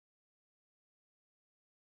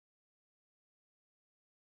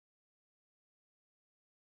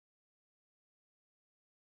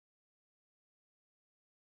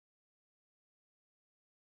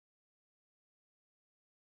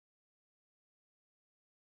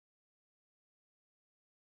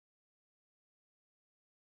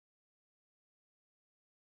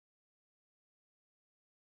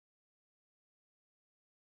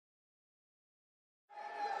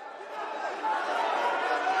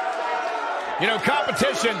You know,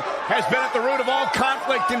 competition has been at the root of all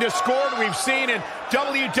conflict and discord we've seen in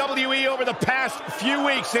WWE over the past few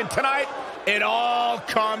weeks. And tonight, it all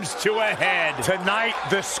comes to a head. Tonight,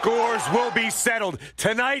 the scores will be settled.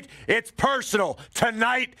 Tonight, it's personal.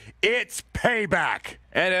 Tonight, it's payback.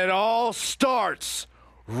 And it all starts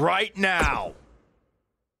right now.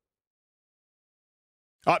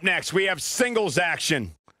 Up next, we have singles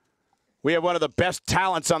action. We have one of the best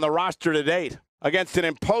talents on the roster to date against an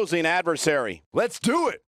imposing adversary. Let's do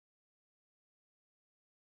it.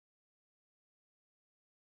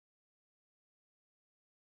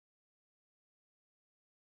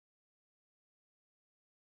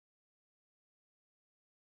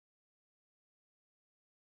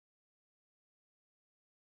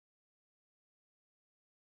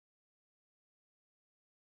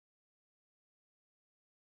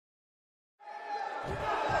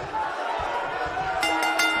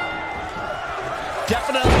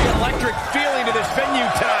 Definitely electric feeling to this venue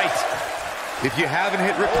tonight. If you haven't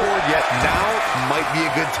hit record yet, now might be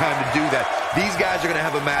a good time to do that. These guys are going to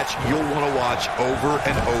have a match you'll want to watch over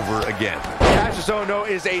and over again. Cassius Ohno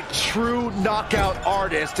is a true knockout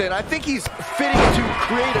artist, and I think he's fitting to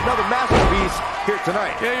create another masterpiece here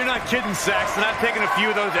tonight. Yeah, you're not kidding, Saxton. I've taken a few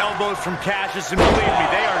of those elbows from Cassius, and believe me,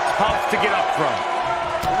 they are tough to get up from.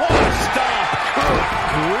 What a stop. Good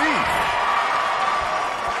grief.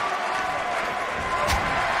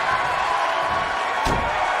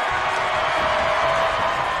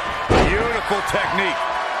 Technique.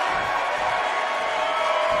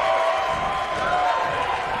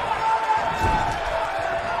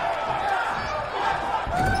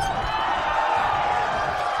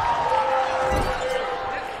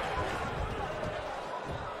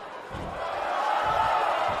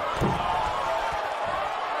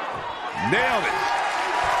 Nailed it.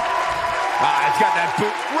 He's got that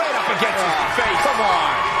boot right up against his face. Come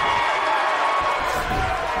on.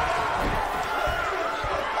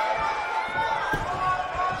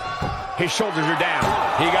 His shoulders are down.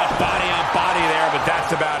 He got body on body there, but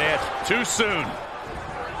that's about it. Too soon.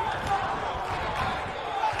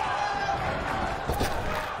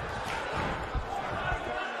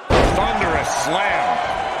 Thunderous slam.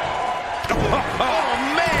 Oh,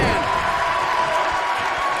 man!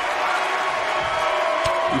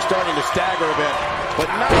 He's starting to stagger a bit,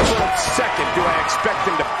 but not for a second do I expect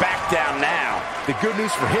him to back down now. The good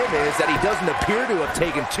news for him is that he doesn't appear to have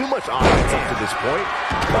taken too much offense up to this point,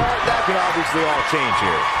 but that can obviously all change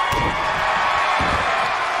here.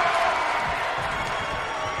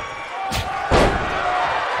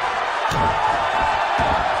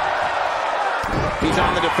 He's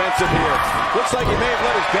on the defensive here. Looks like he may have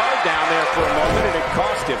let his guard down there for a moment, and it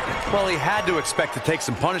cost him. Well, he had to expect to take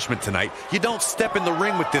some punishment tonight. You don't step in the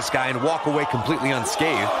ring with this guy and walk away completely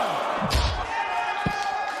unscathed.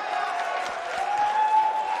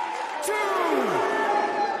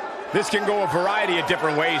 This can go a variety of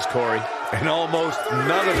different ways, Corey. And almost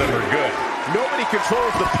none of them are good. Nobody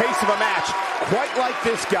controls the pace of a match quite like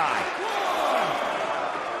this guy.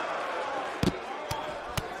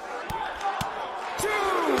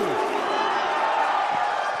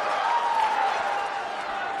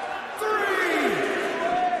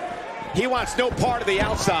 He wants no part of the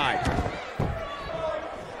outside.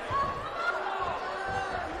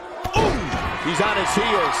 He's on his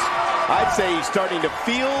heels. I'd say he's starting to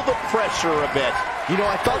feel the pressure a bit. You know,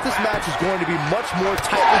 I thought this match was going to be much more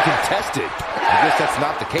tightly contested. I guess that's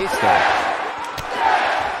not the case, though.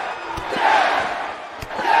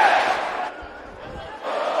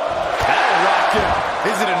 That'll rock you.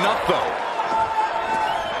 Is it enough, though?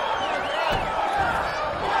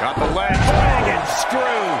 Got the leg. Dragon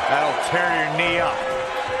screw. That'll tear your knee up.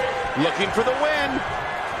 Looking for the win.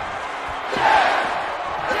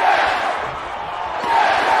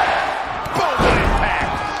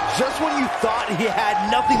 Just when you thought he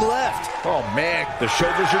had nothing left. Oh, man, the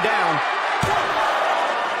shoulders are down.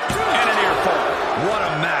 And an ear fall. What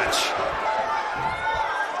a match.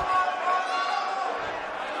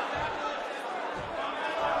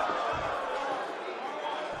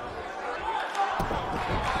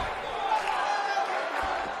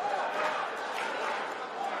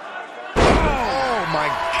 Oh, my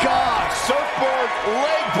God. Surfboard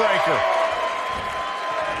leg breaker.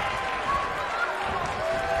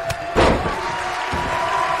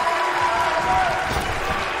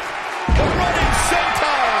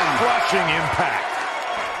 Impact.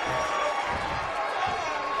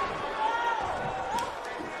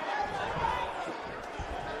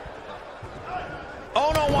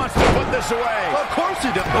 Ohno wants to put this away. Of course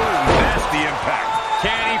he does. Nasty impact.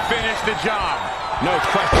 Can he finish the job? No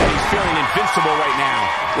question he's feeling invincible right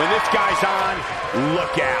now. When this guy's on,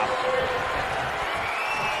 look out.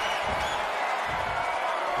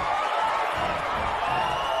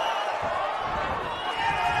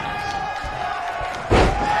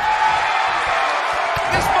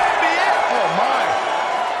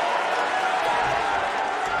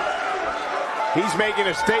 He's making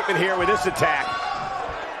a statement here with this attack.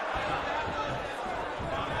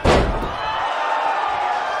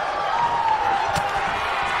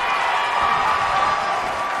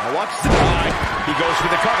 Now watch the line. He goes for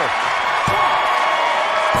the cover.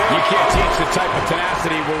 You can't teach the type of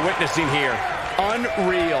tenacity we're witnessing here.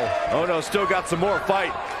 Unreal. Oh no, still got some more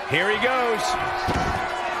fight. Here he goes.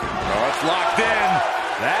 Oh, it's locked in.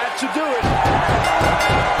 That should do it.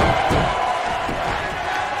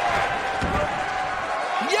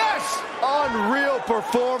 Yes! Unreal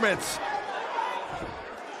performance.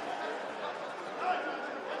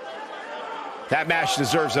 That match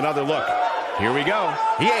deserves another look. Here we go.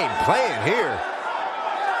 He ain't playing here.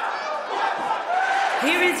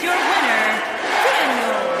 Here is your winner,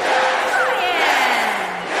 Daniel Bryan.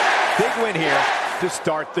 Big win here to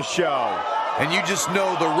start the show. And you just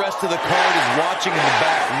know the rest of the card is watching in the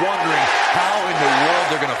back, wondering how in the world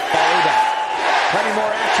they're going to follow that. Plenty more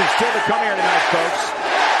action still to come here tonight, folks.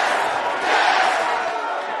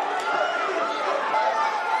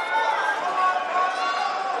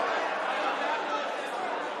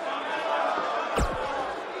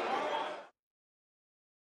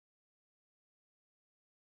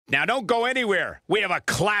 Now, don't go anywhere. We have a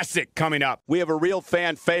classic coming up. We have a real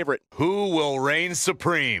fan favorite. Who will reign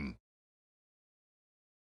supreme?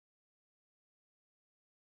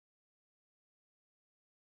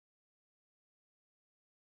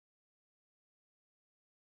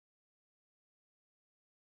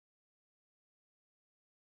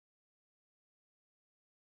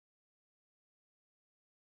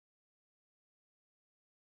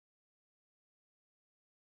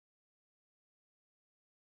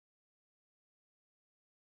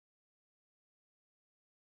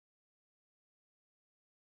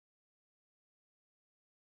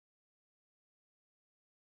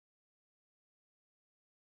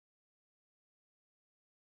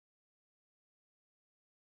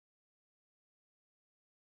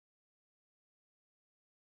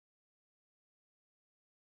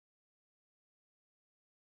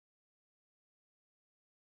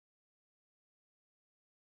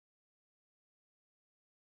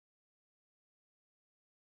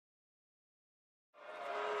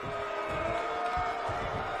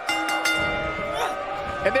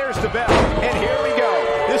 And there's the bell. And here we go.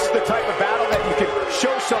 This is the type of battle that you can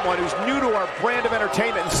show someone who's new to our brand of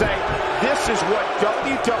entertainment and say, this is what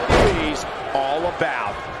WWE's all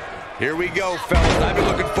about. Here we go, fellas. I've been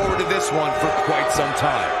looking forward to this one for quite some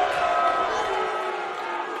time.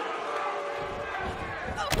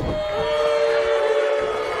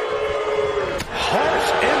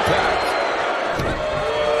 Harsh impact.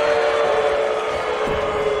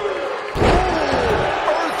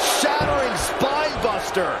 Earth-shattering spine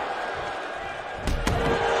buster.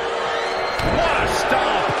 What a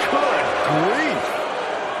stomp. Good grief.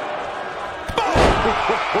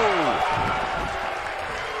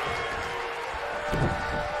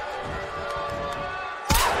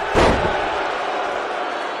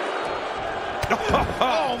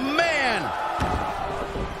 Oh, man.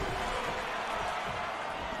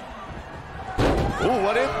 Ooh,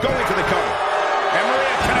 what is going for the cover? And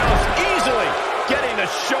Maria Kanellis easily getting the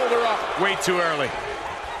shoulder up. Way too early.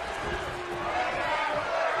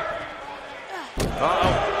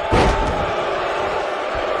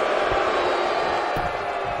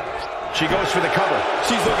 She goes for the cover.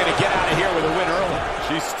 She's looking to get out of here with a win early.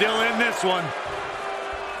 She's still in this one.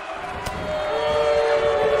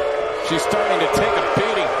 She's starting to take a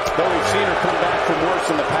beating, though we've seen her come back from worse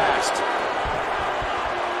in the past.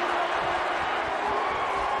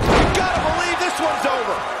 You gotta believe this one's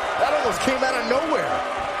over. That almost came out of nowhere.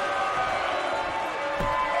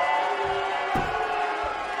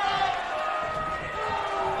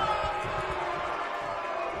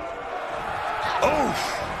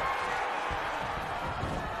 Oof.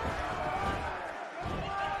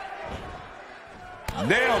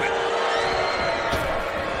 Nailed it.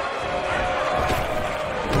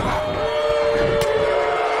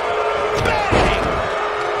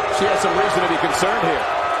 She has some reason to be concerned here.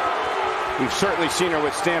 We've certainly seen her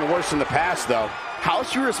withstand worse in the past, though. How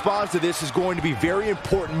she responds to this is going to be very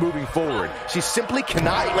important moving forward. She simply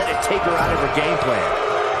cannot let it take her out of her game plan.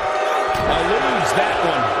 Eludes that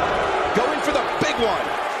one. Going for the big one.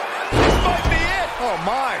 This might be it. Oh,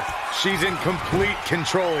 my. She's in complete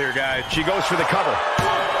control here, guys. She goes for the cover.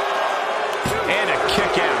 And a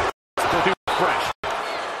kick out. Too fresh.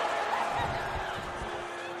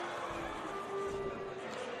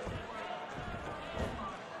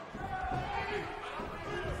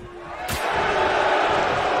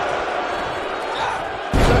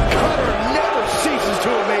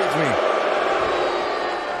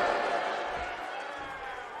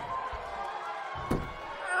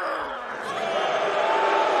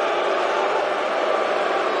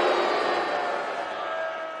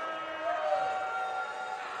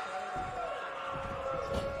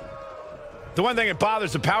 The one thing that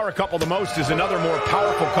bothers the power couple the most is another more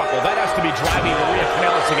powerful couple. That has to be driving Maria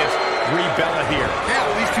Kanellis against Brie Bella here. Yeah,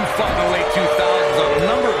 well, these two fought in the late 2000s on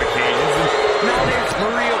a number of occasions, and nowadays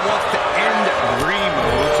Maria wants to end Brie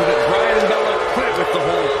mode so that Bryan and Bella quit with the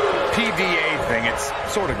whole PDA thing. It's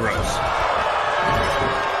sort of gross.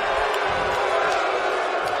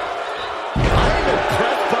 I'm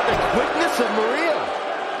impressed by the quickness of Maria.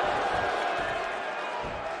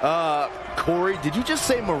 Corey, did you just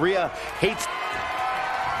say Maria hates...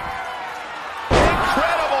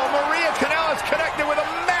 Incredible! Maria Kanellis connected with a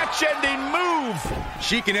match-ending move.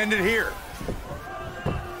 She can end it here.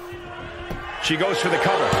 She goes for the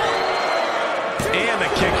cover. And the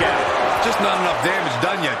kick out. Just not enough damage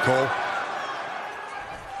done yet, Cole.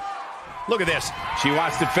 Look at this. She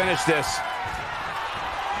wants to finish this.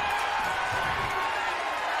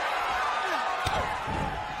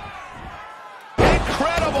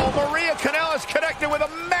 Incredible! Maria Kanellis connected with a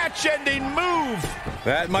match-ending move.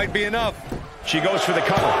 That might be enough. She goes for the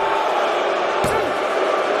cover.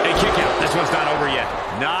 A kick out. This one's not over yet.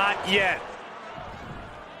 Not yet.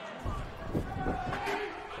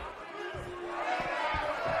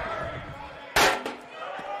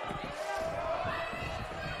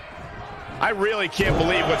 I really can't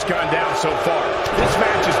believe what's gone down so far. This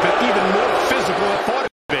match has been even more physical than I thought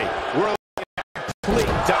it would be. We're looking at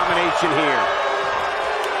complete domination here.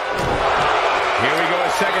 Here we go a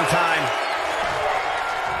second time.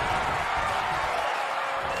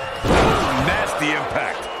 Nasty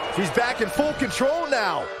impact. She's back in full control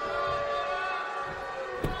now.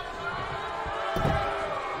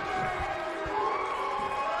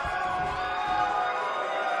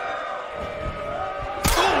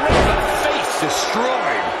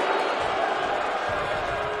 Destroyed.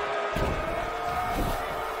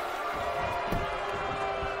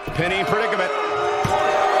 Pinning predicament.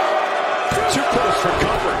 Too close for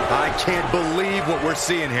comfort. I can't believe what we're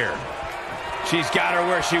seeing here. She's got her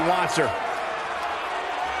where she wants her.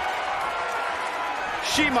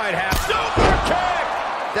 She might have super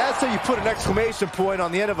kick. That's how you put an exclamation point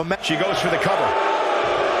on the end of a match. She goes for the cover.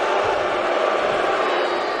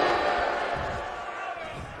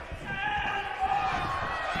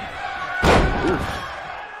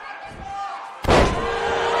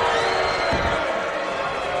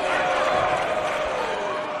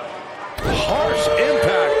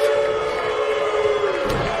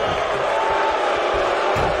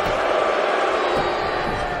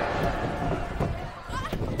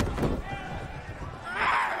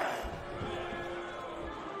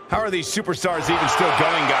 How are these superstars even still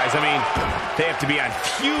going, guys? I mean, they have to be on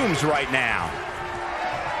fumes right now.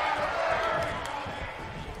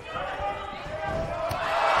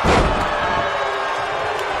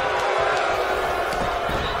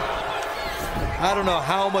 I don't know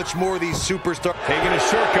how much more these superstars... Taking a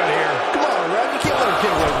shortcut here. Come on, Rev, you can't let him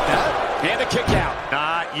get away with that. And a kick out.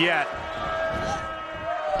 Not yet.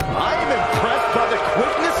 I am impressed by the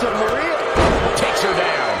quickness of Maria. Takes her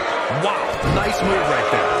down. Wow, nice move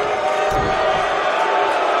right there.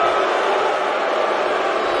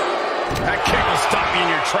 That kick will stop you in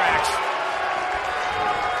your tracks.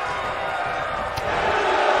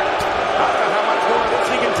 I don't know how much more of this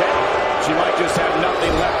he can take. She might just have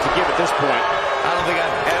nothing left to give at this point. I don't think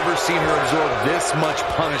I've ever seen her absorb this much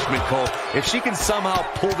punishment, Cole. If she can somehow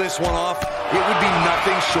pull this one off, it would be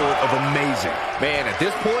nothing short of amazing. Man, at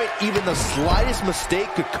this point, even the slightest mistake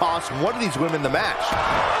could cost one of these women the match.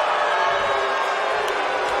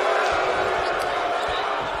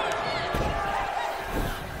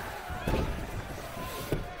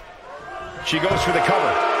 She goes for the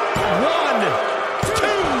cover. 1, 2.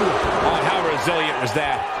 Oh, how resilient was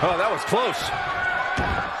that? Oh, that was close.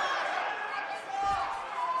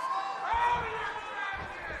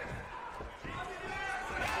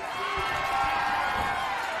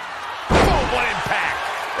 Oh, what impact.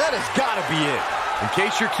 That has got to be it. In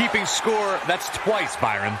case you're keeping score, that's twice,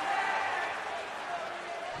 Byron.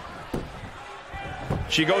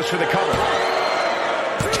 She goes for the cover.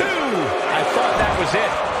 2. I thought that was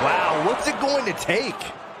it. Wow, what's it going to take?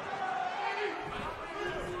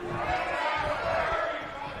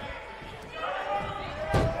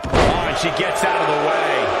 Oh, and she gets out of the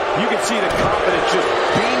way. You can see the confidence just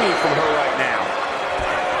beaming from her right now.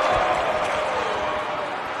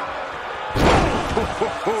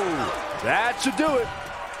 That should do it.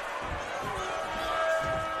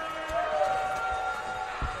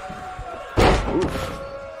 Oof.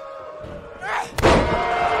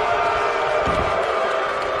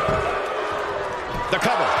 The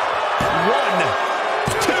cover. 1,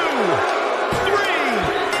 2,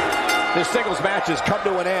 3. This singles match has come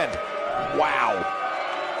to an end. Wow.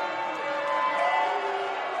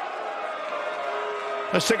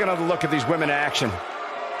 Let's take another look at these women in action.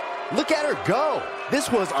 Look at her go.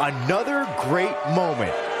 This was another great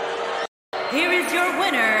moment. Here is your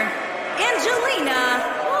winner, Angelina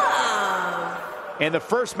Love. And the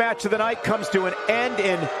first match of the night comes to an end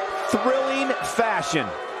in thrilling fashion.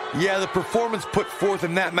 Yeah, the performance put forth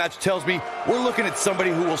in that match tells me we're looking at somebody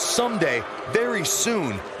who will someday, very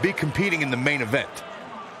soon, be competing in the main event.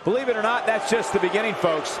 Believe it or not, that's just the beginning,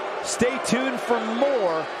 folks. Stay tuned for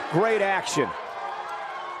more great action.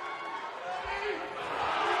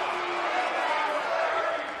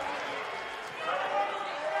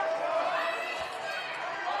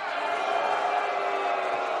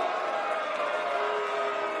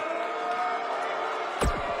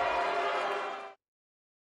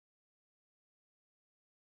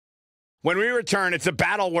 When we return, it's a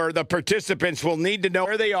battle where the participants will need to know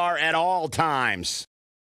where they are at all times.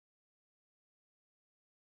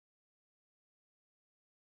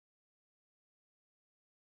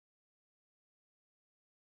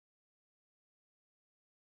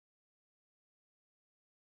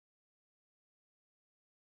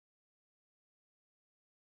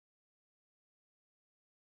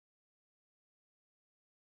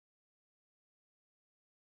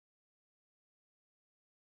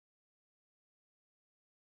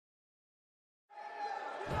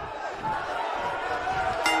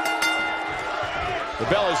 The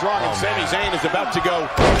bell is rung, and Sami Zayn is about to go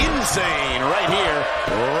insane right here,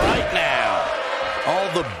 right now. All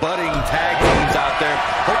the budding tag teams out there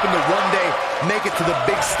hoping to one day make it to the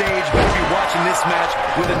big stage. Better be watching this match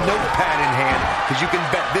with a notepad in hand, because you can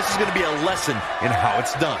bet this is going to be a lesson in how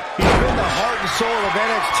it's done. He's been the heart and soul of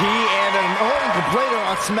NXT and an annoying complainer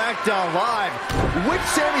on SmackDown Live. Which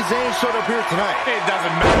Sami Zayn showed up here tonight? It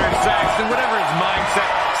doesn't matter, Saxton. Whatever his mindset,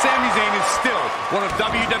 Sami Zayn is still one of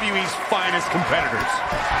WWE's finest competitors.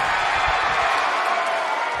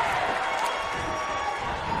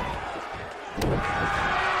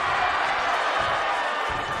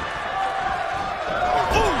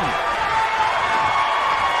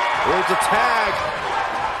 There's a tag.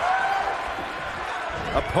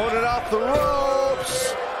 Opponent off the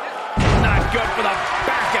ropes. Not good for the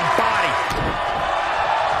back and body.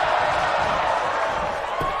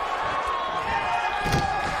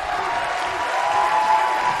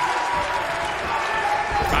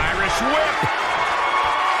 Irish whip.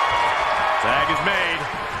 Tag is made.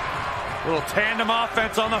 Little tandem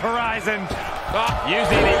offense on the horizon. Oh,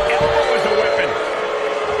 using the elbow as a weapon.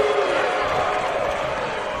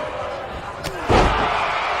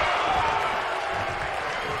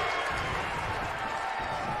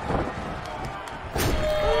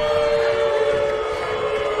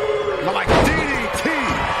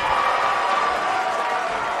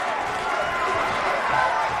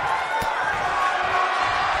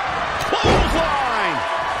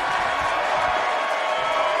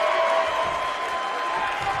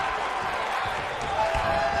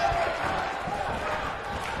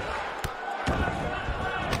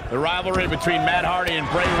 The rivalry between Matt Hardy and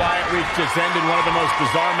Bray Wyatt reached its end in one of the most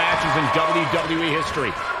bizarre matches in WWE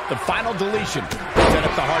history. The final deletion set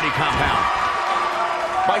up the Hardy compound.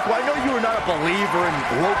 Michael, I know you are not a believer in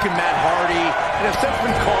Woken Matt Hardy, and have since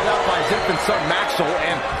been called out by his infant son Maxwell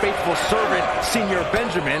and faithful servant Senior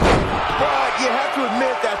Benjamin, but you have to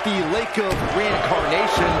admit that the Lake of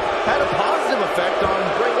Reincarnation had a positive effect on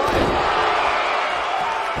Bray Wyatt.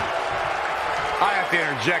 I have to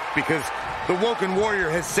interject because the Woken Warrior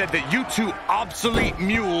has said that you two obsolete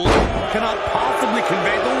mules cannot possibly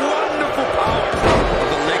convey the wonderful powers of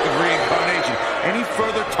the Lake of Reincarnation. Any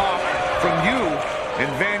further talk from you, and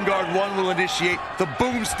Vanguard 1 will initiate the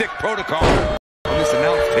boomstick protocol on this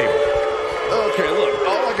announce table. Okay, look,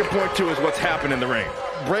 all I can point to is what's happened in the ring.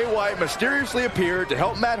 Bray Wyatt mysteriously appeared to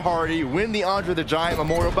help Matt Hardy win the Andre the Giant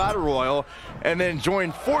Memorial Battle Royal, and then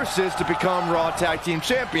join forces to become Raw Tag Team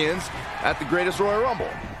Champions at the Greatest Royal Rumble.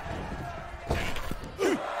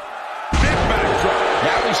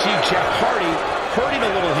 Now we see Jeff Hardy hurting a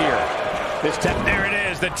little here. This tag, there it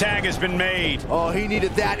is. The tag has been made. Oh, he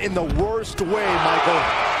needed that in the worst way, Michael.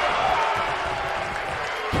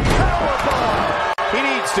 Powerbomb! He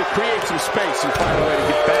needs to create some space and find a way to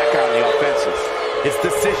get back on the offensive. It's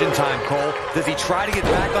decision time, Cole. Does he try to get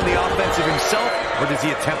back on the offensive himself, or does he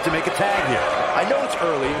attempt to make a tag here? I know it's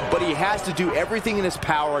early, but he has to do everything in his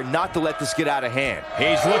power not to let this get out of hand.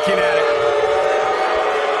 He's looking at it.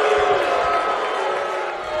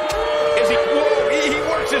 He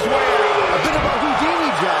works his way out. A bit of a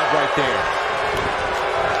Houdini job right there.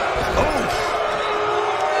 Oh!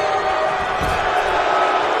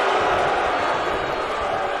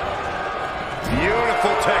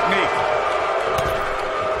 Beautiful technique.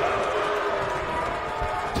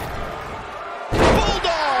 Bulldog!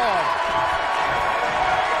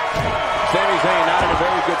 Zayn not in a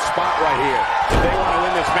very good spot right here. If they want to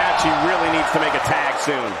win this match, he really needs to make a tag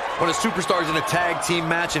soon. When a superstar is in a tag team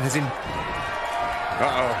match and has in... Ooh,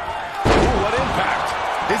 what impact.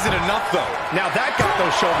 Is it enough, though? Now that got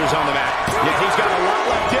those shoulders on the mat. Yeah, he's got a lot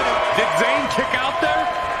left in him. Did Zayn kick out there?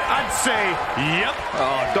 I'd say, yep.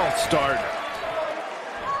 Oh, don't start.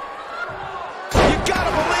 You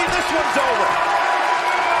gotta believe this one's over.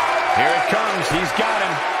 Here it comes. He's got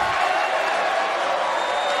him.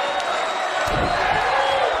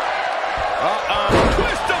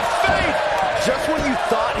 Twist of fate. Just when you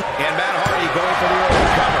thought... And Matt Hardy going for the early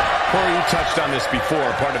cover. Corey, you touched on this before.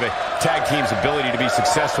 Part of a tag team's ability to be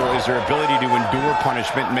successful is their ability to endure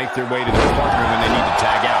punishment and make their way to their partner when they need to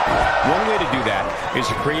tag out. One way to do that is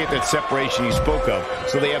to create that separation you spoke of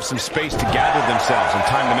so they have some space to gather themselves and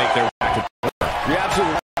time to make their way back to... You're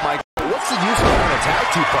absolutely right, Mike. What's the use of having a tag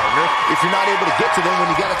team partner if you're not able to get to them when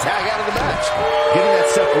you got to tag out of the match? Getting that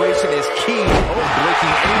separation is key.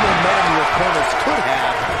 Breaking any momentum your opponents could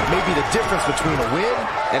have may be the difference between a win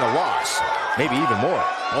and a loss. Maybe even more.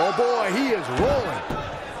 Oh boy, he is rolling.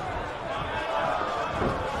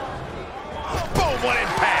 Boom, what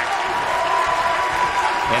impact.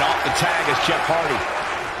 And off the tag is Jeff Hardy.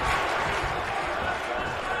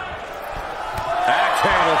 Axe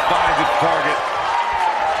handle finds its target.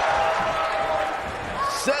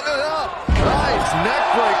 Setting it up. Nice neck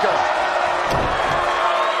breaker.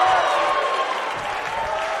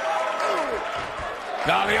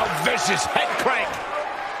 Now the old vicious head crank.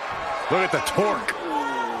 Look at the torque.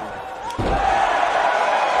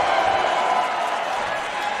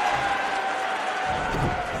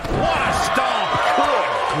 What a stomp.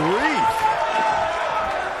 Good grief.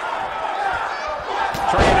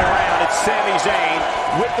 Turning it around, it's Sami Zayn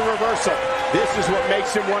with the reversal. This is what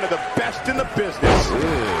makes him one of the best in the business.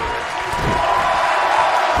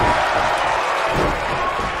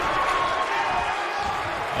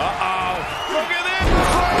 Look at this.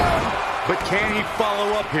 But can he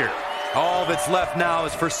follow up here? All that's left now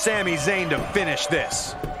is for Sami Zayn to finish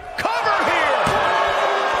this. Cover here!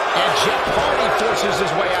 And Jeff Hardy forces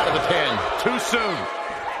his way out of the pin. Too soon.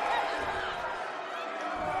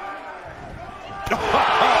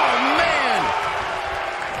 Oh, man!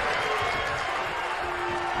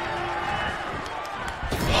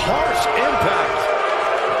 Harsh impact.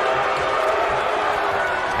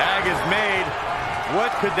 Tag is made.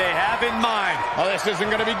 What could they have in mind? Oh, this isn't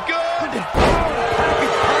going to be good.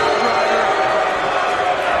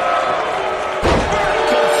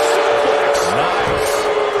 Nice.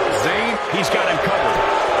 Zayn, He's got him covered.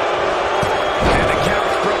 and the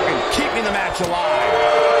count's broken, keeping the match alive.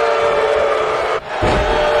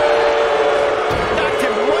 Knocked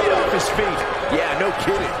him right off his feet. Yeah, no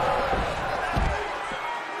kidding.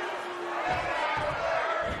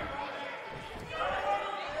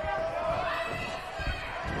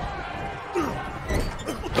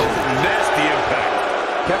 Nasty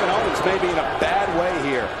impact. Kevin Owens may be in a bad way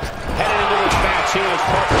here. Headed into this match, he and his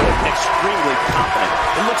partner look extremely confident.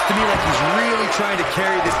 It looks to me like he's really trying to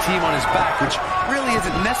carry this team on his back, which really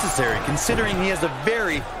isn't necessary, considering he has a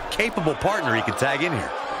very capable partner he can tag in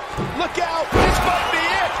here. Look out! This might be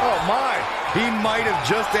it! Oh, my. He might have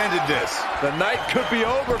just ended this. The night could be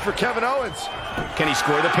over for Kevin Owens. Can he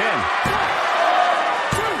score the pin?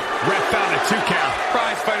 Ref found a 2 count.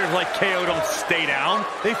 Prize fighters like KO don't stay down.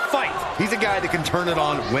 They fight. He's a guy that can turn it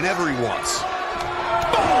on whenever he wants.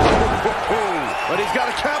 But he's got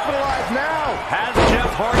to capitalize now. Has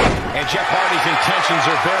Jeff Hardy. And Jeff Hardy's intentions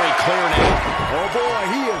are very clear now. Oh,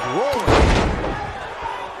 boy, he is rolling.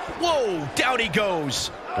 Whoa, down he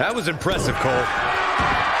goes. That was impressive, Cole.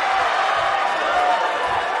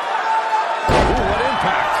 Ooh, what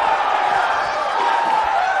impact.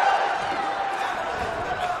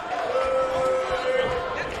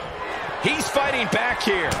 He's fighting back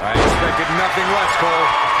here. I expected nothing less, Cole.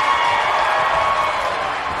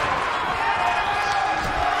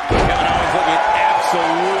 Kevin Owens looking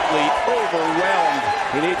absolutely overwhelmed.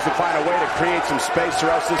 He needs to find a way to create some space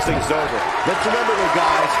or else this thing's over. Let's remember, though,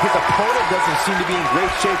 guys, his opponent doesn't seem to be in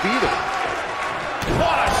great shape either.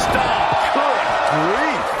 What a stomp! Good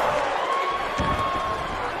grief.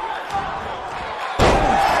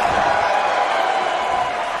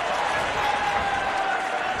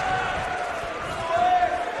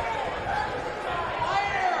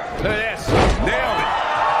 Look at this. Nailed it.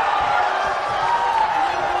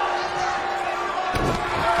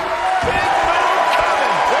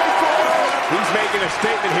 He's making a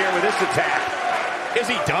statement here with this attack. Is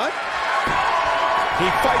he done? He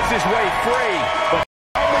fights his way free, but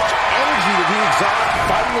How much energy did he exhaust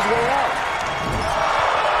fighting his way out?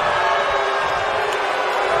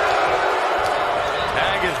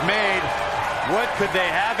 Tag is made. What could they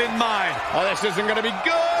have in mind? Oh, this isn't going to be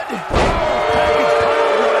good. Package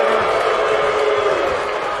pile driver.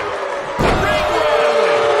 Ring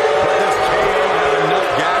rattling. But does KO have enough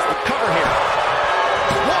gas to cover here?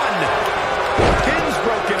 One. Pin's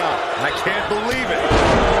broken up. I can't believe it.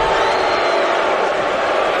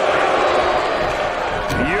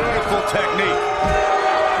 Beautiful technique.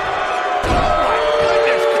 Oh my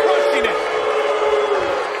goodness, crushing it.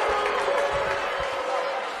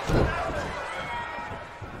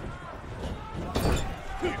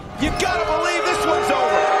 You gotta believe this one's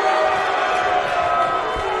over.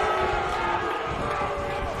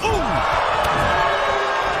 Ooh.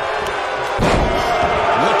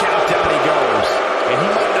 Look out, down he goes. And he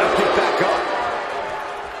might not get back up.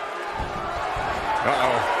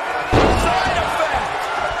 Uh-oh. Side effect.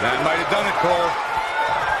 That might have done it, Cole.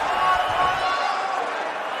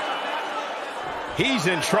 He's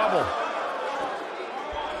in trouble.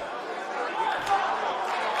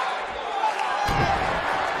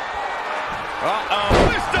 Uh-oh.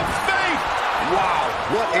 Twist of fate. Wow,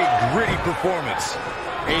 what a gritty performance.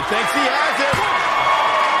 He thinks he has it.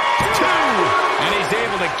 2. And he's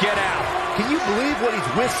able to get out. Can you believe what he's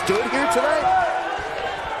withstood here tonight?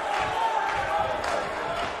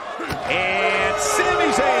 And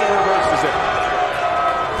Sami Zayn reverses it.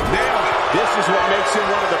 Now, this is what makes him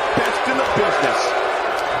one of the best in the business.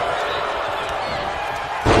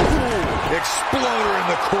 Exploder in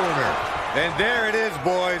the corner. And there it is,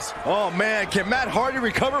 boys. Oh, man, can Matt Hardy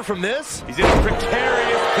recover from this? He's in a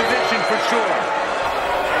precarious position for sure.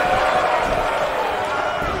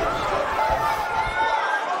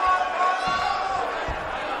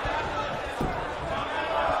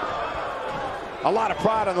 A lot of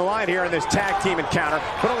pride on the line here in this tag team encounter,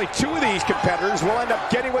 but only 2 of these competitors will end up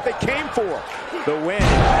getting what they came for, the win.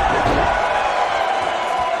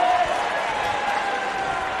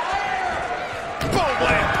 Boom,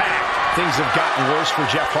 impact. Things have gotten worse for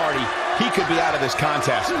Jeff Hardy. He could be out of this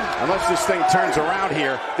contest. Unless this thing turns around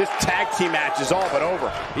here, this tag team match is all but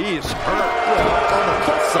over. He is hurt. Well, on the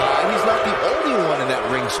plus side, he's not the only one in that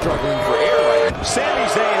ring struggling for air right now. Sami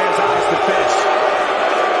Zayn has eyes to finish.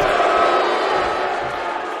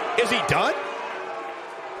 Is he done?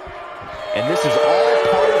 And this is all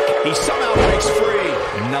part of... He somehow breaks free.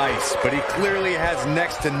 Nice, but he clearly has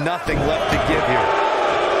next to nothing left to give here.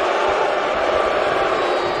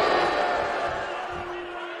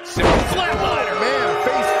 Simple flatliner. Man,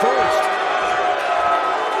 face first.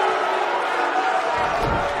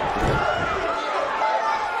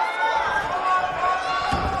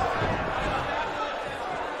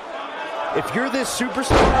 If you're this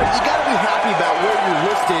superstar, you gotta be happy about where you're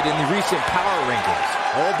listed in the recent power rankings.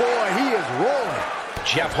 Oh boy, he is rolling.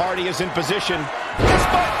 Jeff Hardy is in position. This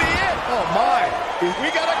might be it. Oh my.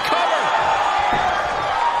 We got a cover.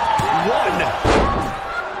 1.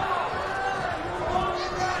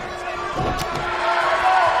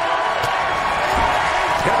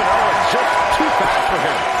 Kevin Owens just too fast for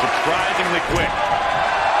him. Surprisingly quick.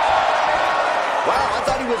 Wow, I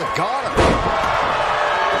thought he was a goner.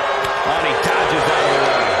 And he dodges out of the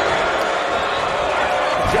way.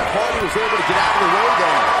 Jeff Hardy was able to get out of the way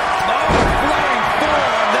there. Oh, flying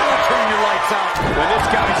forearm. That'll turn your lights out. When this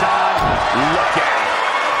guy's on, look out.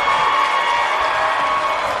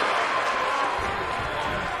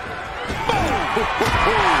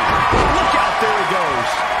 Look out, there he goes.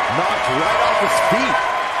 Knocked right off his feet.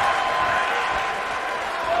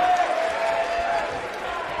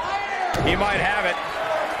 He might have it.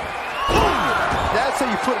 That's how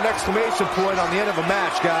you put an exclamation point on the end of a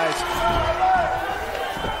match, guys.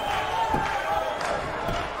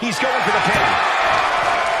 He's going for the pin.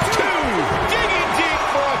 2. Digging deep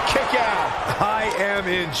for a kick out. I am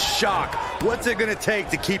in shock. What's it going to take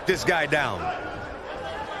to keep this guy down?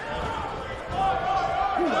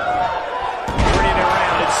 Turning it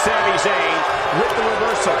around, it's Sami Zayn with the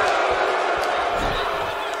reversal.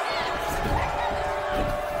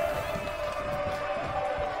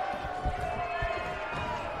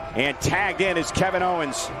 And tagged in is Kevin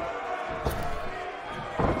Owens.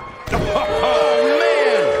 Oh,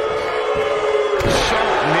 man!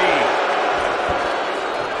 Sharp knee.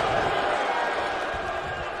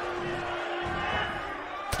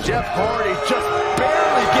 Jeff Hardy just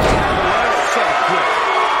barely getting out of the line of sight quick.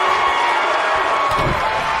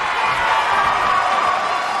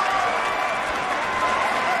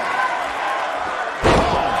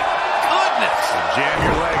 Oh, goodness! Jam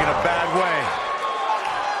your leg in a bad way.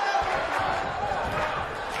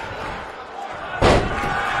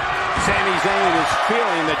 Sami Zayn is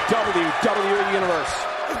feeling the WWE Universe.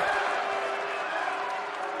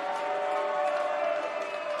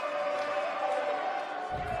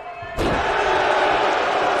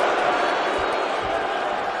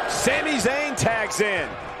 Sami Zayn tags in.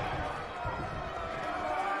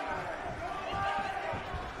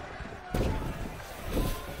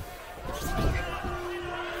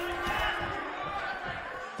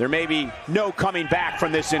 There may be no coming back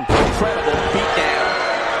from this incredible beatdown.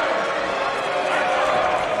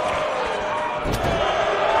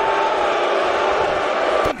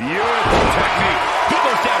 Beautiful technique. He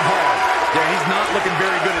goes down hard. Yeah, he's not looking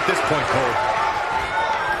very good at this point, Cole.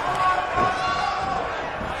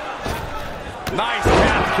 Nice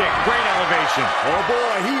calf kick. Great elevation. Oh,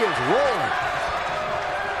 boy, he is rolling.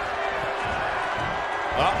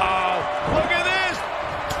 Uh-oh. Look at this.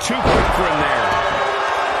 Too quick for him there.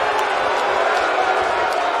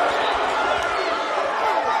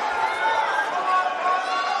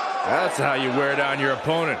 That's how you wear down your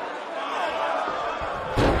opponent.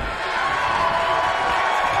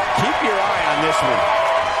 Keep your eye on this one.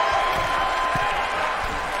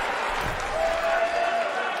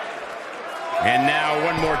 And now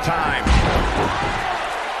one more time.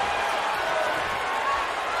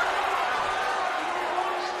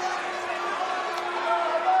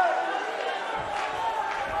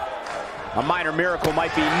 A minor miracle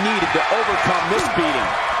might be needed to overcome this beating.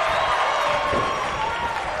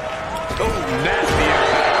 Oh, nasty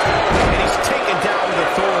impact. And he's taken down with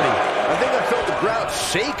authority. I think I felt the ground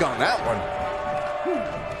shake on that one.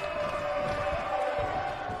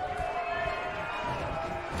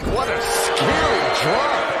 What a scary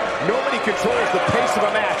drop. Nobody controls the pace of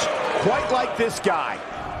a match quite like this guy.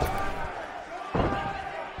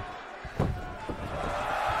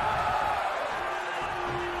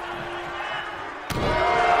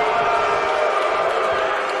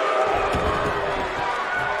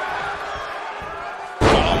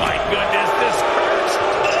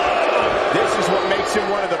 Him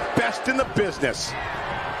one of the best in the business.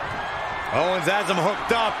 Owens has him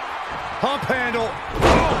hooked up. Hump handle.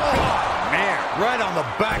 Oh, man, right on the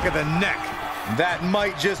back of the neck. That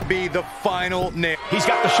might just be the final nail. He's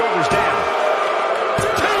got the shoulders down.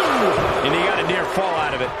 And he got a near fall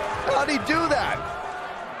out of it. How'd he do that?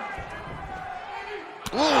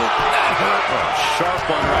 Ooh, that hurt. A sharp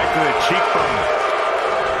one right to the cheekbone.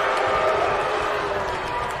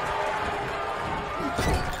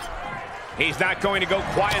 He's not going to go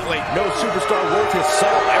quietly. No superstar worth his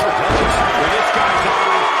salt ever does. When this guy's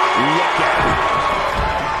on, look at him.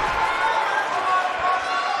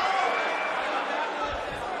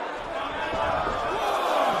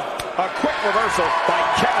 A quick reversal by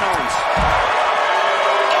Kevin Owens.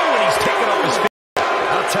 Oh, and he's taken off his feet.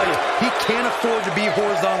 I'll tell you, he can't afford to be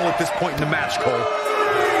horizontal at this point in the match, Cole.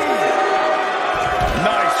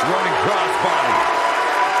 Nice running crossbody.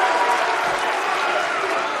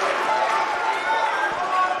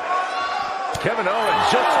 Kevin Owens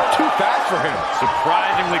just too fast for him.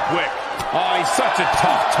 Surprisingly quick. Oh, he's such a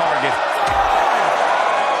tough target.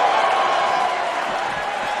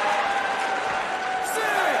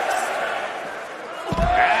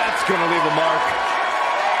 That's going to leave a mark.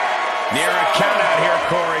 Near a count out here,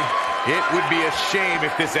 Corey. It would be a shame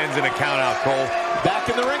if this ends in a count out, Cole. Back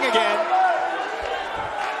in the ring again.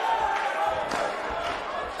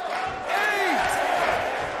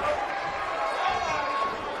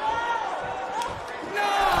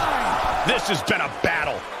 This has been a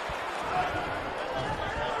battle.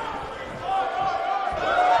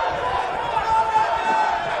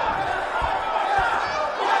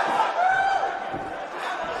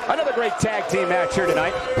 Another great tag team match here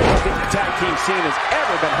tonight. I don't think the tag team scene has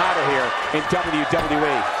ever been hotter here in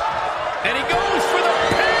WWE. And he goes for the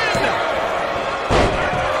pin!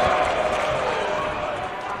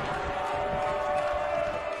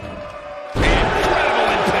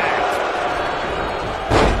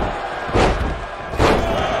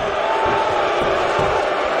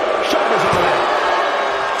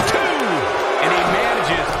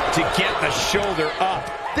 Shoulder up.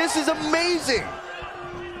 This is amazing.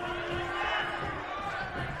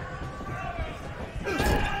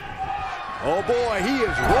 Oh boy, he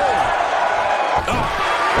is rolling. Oh,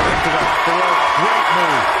 into the throat. Great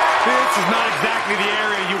move. This is not exactly the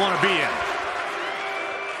area you want to be in.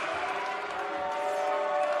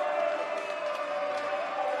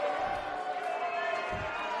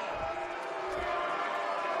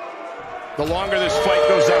 The longer this fight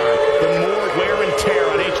goes on, the more wear and tear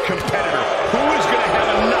on each competitor. Who is going to have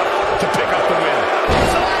enough to pick up the win?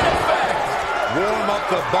 Side effect. Warm up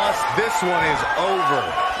the bus. This one is over.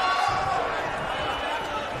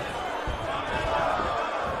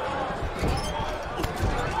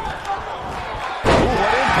 Ooh,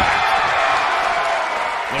 what impact.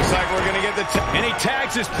 Looks like we're going to get the... And he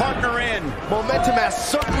tags his partner in. Momentum has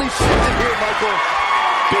certainly shifted here, Michael.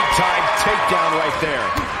 big-time takedown right there.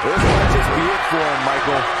 This might just be it for him,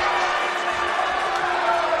 Michael.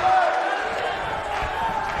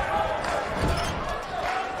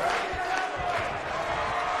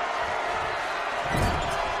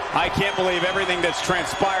 I can't believe everything that's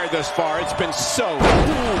transpired thus far. It's been so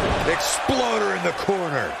cool. Exploder in the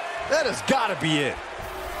corner. That has got to be it.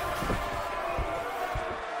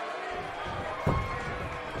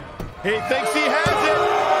 He thinks he has it.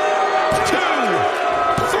 2,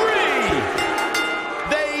 3.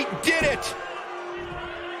 They did it.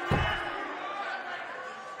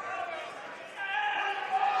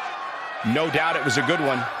 No doubt it was a good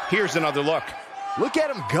one. Here's another look. Look at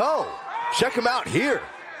him go. Check him out here.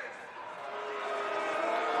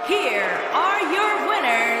 Here are your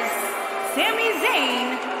winners, Sami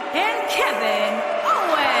Zayn and Kevin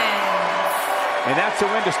Owens. And that's a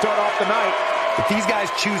win to start off the night. If these guys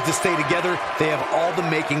choose to stay together, they have all the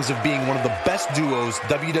makings of being one of the best duos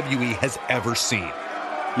WWE has ever seen.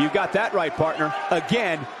 You got that right, partner.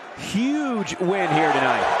 Again, huge win here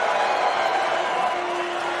tonight.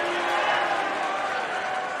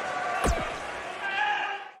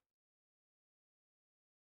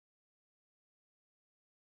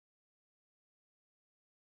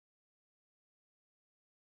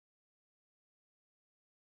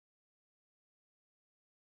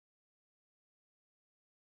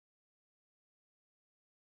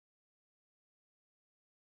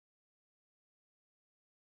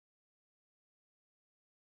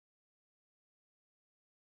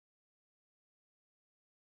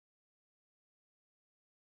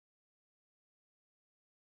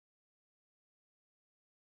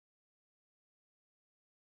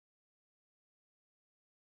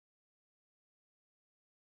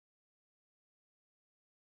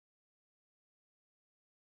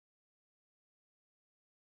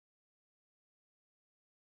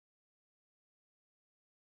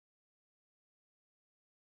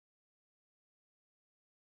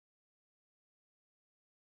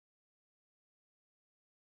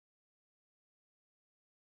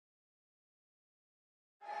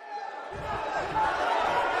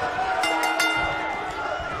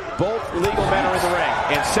 Both legal men are in the ring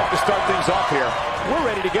and set to start things off here. We're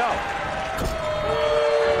ready to go.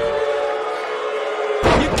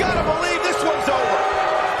 You gotta believe this one's over.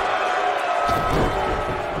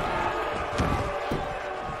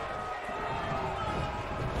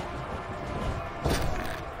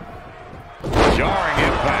 Jarring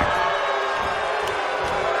impact.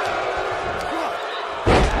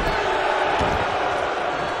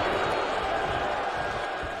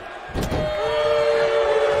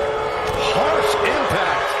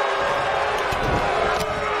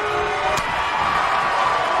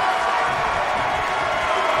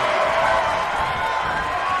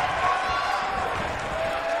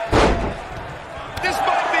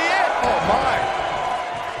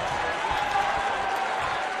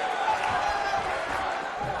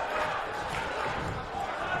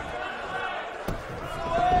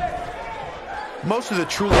 Most of the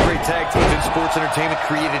truly great tag teams in sports entertainment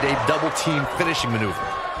created a double-team finishing maneuver.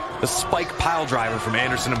 The spike pile driver from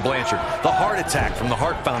Anderson and Blanchard, the heart attack from the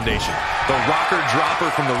Hart Foundation, the rocker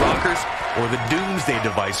dropper from the Rockers, or the Doomsday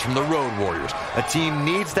device from the Road Warriors. A team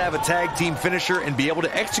needs to have a tag team finisher and be able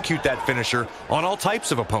to execute that finisher on all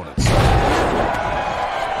types of opponents.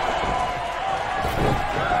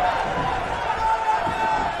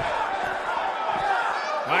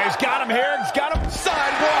 He's got him here. He's got him.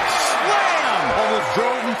 Sidewalk slam. Almost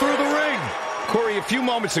drove him through the ring. Corey, a few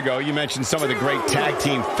moments ago, you mentioned some of the great tag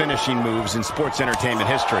team finishing moves in sports entertainment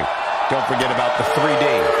history. Don't forget about the 3D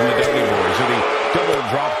from the Dudley Boys, or the double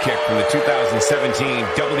drop kick from the 2017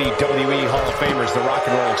 WWE Hall of Famers, the Rock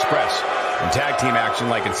and Roll Express. In tag team action,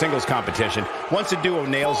 like in singles competition, once a duo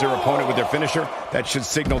nails their opponent with their finisher, that should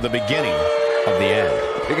signal the beginning of the end.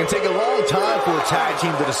 It can take a long time for a tag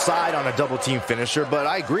team to decide on a double team finisher, but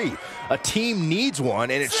I agree. A team needs one,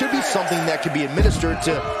 and it should be something that can be administered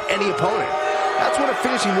to any opponent. That's when a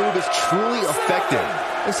finishing move is truly effective.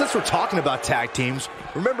 And since we're talking about tag teams,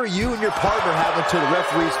 remember you and your partner have until the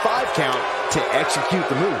referee's 5 count to execute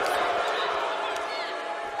the move.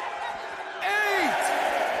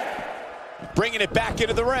 8. Bringing it back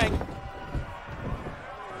into the ring.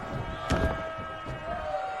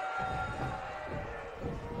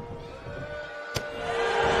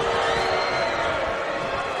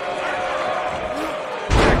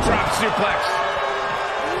 Backdrop suplex.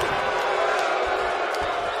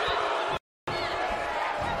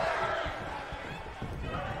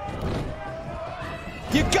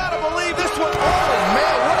 You gotta believe this one. Oh,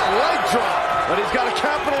 man, what a leg drop. But he's got to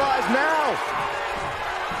capitalize now.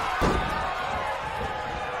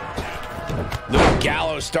 The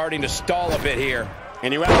Gallows starting to stall a bit here.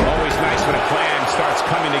 And you're always nice when a plan starts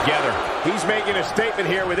coming together. He's making a statement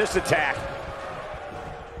here with this attack.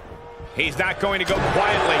 He's not going to go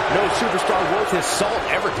quietly. No superstar worth his salt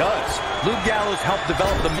ever does. Luke Gallows helped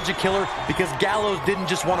develop the Magic Killer because Gallows didn't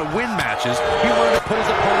just want to win matches. He learned to put his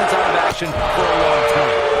opponents out of action for a long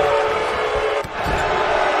time.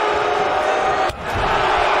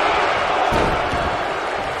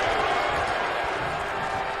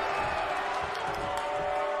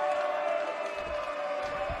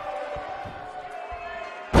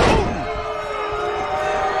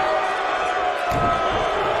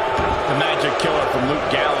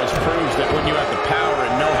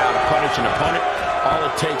 An opponent, all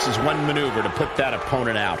it takes is one maneuver to put that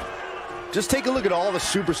opponent out. Just take a look at all the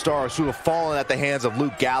superstars who have fallen at the hands of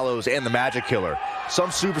Luke Gallows and the Magic Killer. Some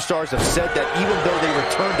superstars have said that even though they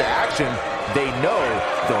return to action, they know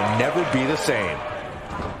they'll never be the same.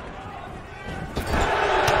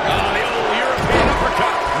 The old European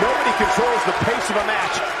uppercut. Nobody controls the pace of a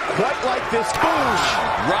match quite like this. Boom!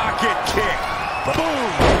 Rocket kick.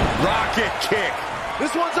 Boom! Rocket kick.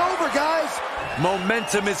 This one's over, guys.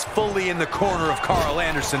 Momentum is fully in the corner of Carl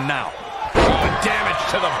Anderson now. Oh, damage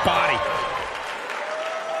to the body.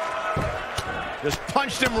 Just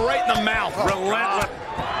punched him right in the mouth. Relentless.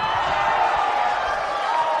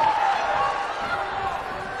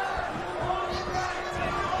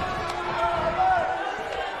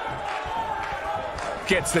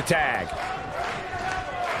 Gets the tag.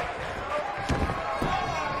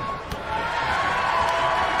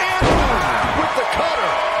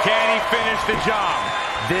 Can he finish the job?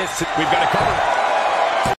 We've got to cover.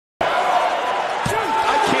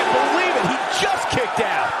 I can't believe it. He just kicked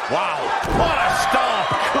out. Wow. What a stomp.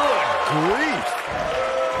 Good grief.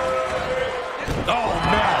 Oh,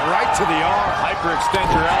 man. Right to the arm. Hyperextend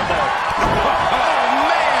your elbow. Oh,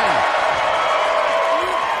 man.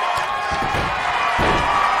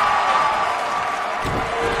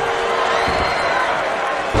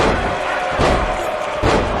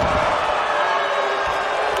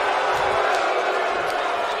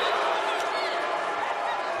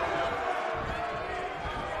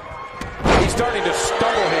 Starting to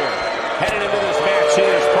stumble here. Headed into this match, he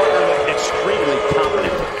and his partner look extremely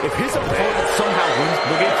confident. If his opponent somehow wins,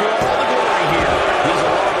 looking for all the glory here. He's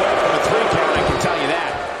a long way from a 3 count, I can tell you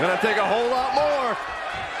that. Gonna take a whole lot more.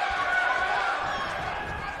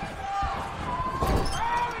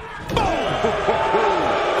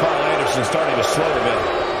 Carl Anderson starting to slow a bit.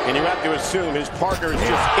 And you have to assume his partner is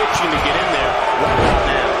just itching to get in there right about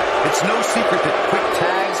now. It's no secret that quick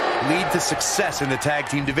tags lead to success in the tag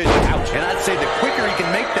team division. Ouch. And I'd say the quicker he can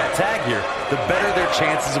make that tag here, the better their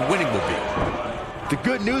chances of winning will be. The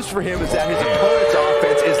good news for him is that his opponent's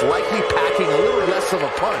offense is likely packing a little less of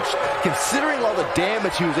a punch, considering all the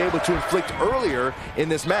damage he was able to inflict earlier in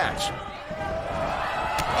this match.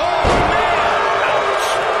 Oh, man! Ouch.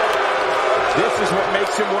 This is what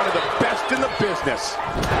makes him one of the best in the business.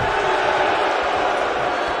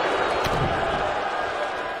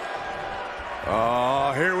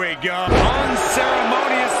 Oh, here we go.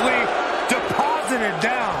 Unceremoniously deposited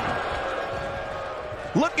down.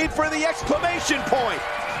 Looking for the exclamation point.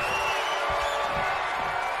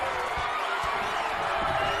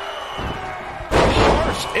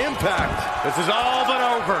 Harsh impact. This is all but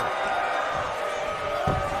over.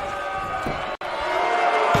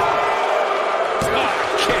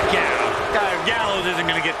 Kick out. Gallows isn't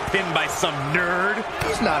going to get pinned by some nerd.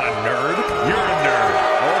 He's not a nerd. You're a nerd.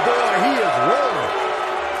 Oh, boy, he is rolling.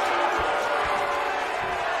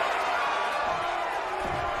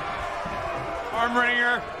 Arm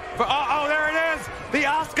wringer. Uh-oh, there it is. The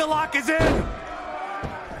Oscar lock is in.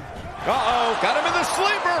 Uh-oh, got him in the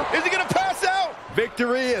sleeper. Is he going to pass out?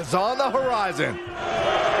 Victory is on the horizon.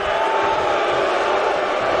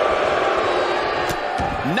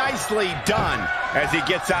 Nicely done as he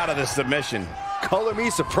gets out of the submission. Color me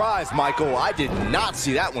surprised, Michael. I did not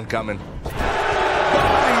see that one coming. Body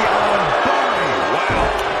on body. Wow.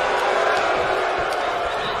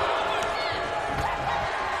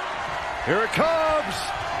 Here it comes.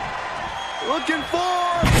 Looking for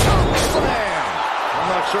slam. I'm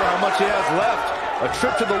not sure how much he has left. A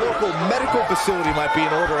trip to the local medical facility might be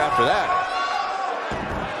in order after that.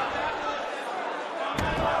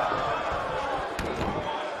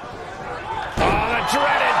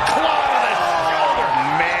 Dreaded claw to the shoulder.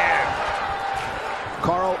 Man.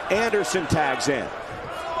 Carl Anderson tags in.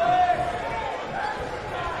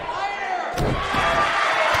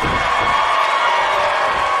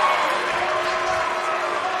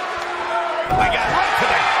 I got right to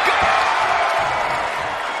the gut.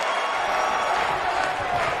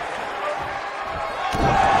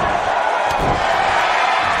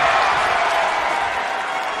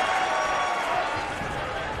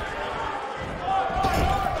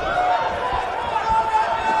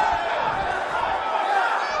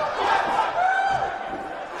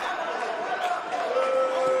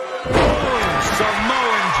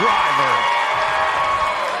 driver.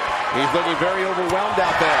 He's looking very overwhelmed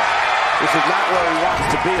out there. This is not where he wants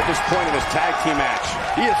to be at this point in this tag team match.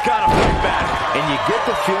 He has got to fight back. And you get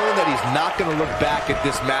the feeling that he's not going to look back at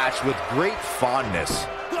this match with great fondness.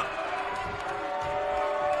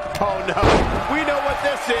 Oh, no. We know what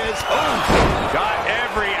this is. Oh, got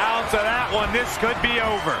every ounce of that one. This could be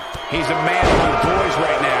over. He's a man among boys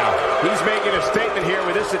right now. He's making a statement here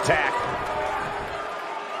with this attack.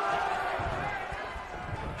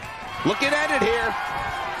 Looking at it here.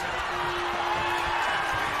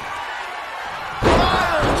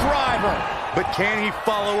 Driver. But can he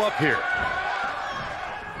follow up here?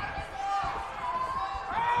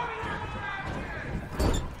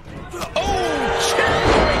 Oh,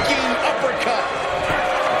 chair-breaking uppercut.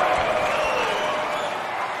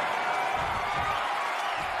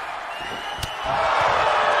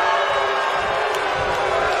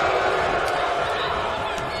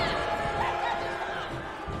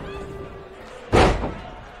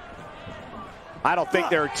 I don't think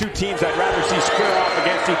there are two teams I'd rather see square off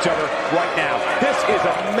against each other right now. This is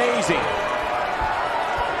amazing.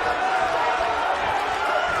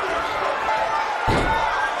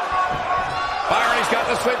 Byron's got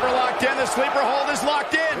the sleeper locked in. The sleeper hold is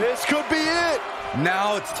locked in. This could be it.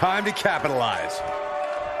 Now it's time to capitalize.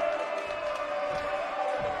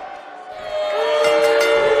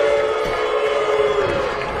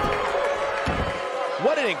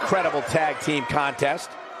 What an incredible tag team contest.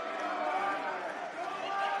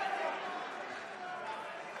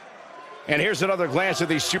 And here's another glance at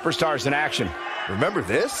these superstars in action. Remember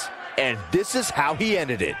this? And this is how he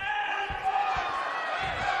ended it.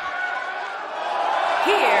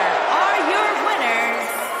 Here are your winners,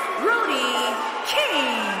 Brody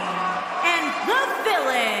King and the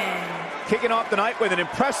Villain. Kicking off the night with an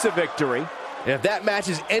impressive victory. And if that match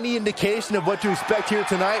is any indication of what to expect here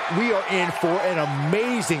tonight, we are in for an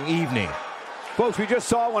amazing evening. Folks, we just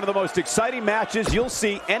saw one of the most exciting matches you'll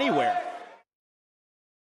see anywhere.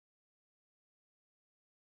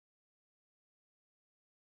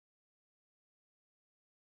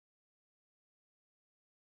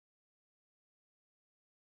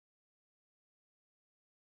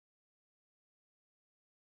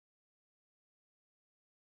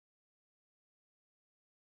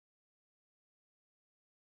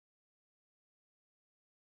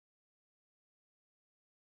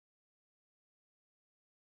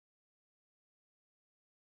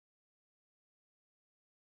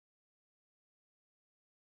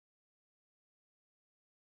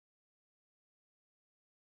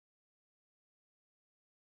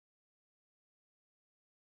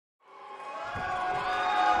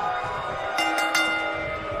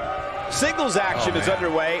 Singles action is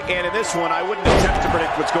underway, and in this one, I wouldn't attempt to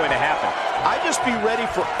predict what's going to happen. I'd just be ready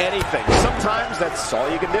for anything. Sometimes that's all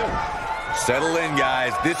you can do. Settle in,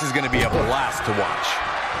 guys. This is going to be a blast to watch.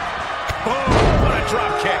 Boom! What a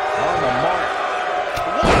drop kick. On the mark.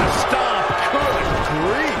 What a stomp. Good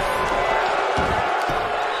grief.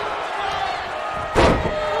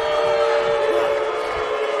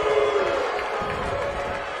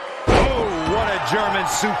 Oh, what a German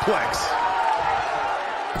suplex.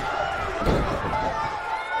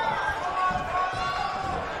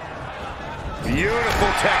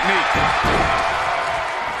 Beautiful technique.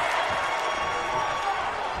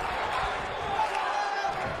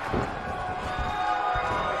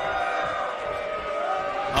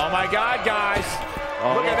 Oh, my God, guys.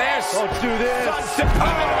 Look at this. Let's do this.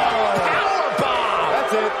 Power bomb.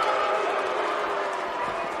 That's it.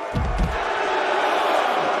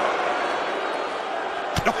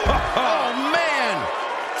 Oh, man.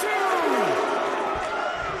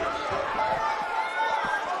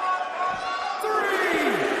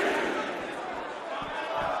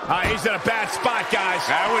 He's in a bad spot, guys.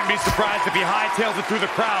 I wouldn't be surprised if he hightails it through the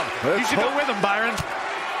crowd. You should go with him, Byron.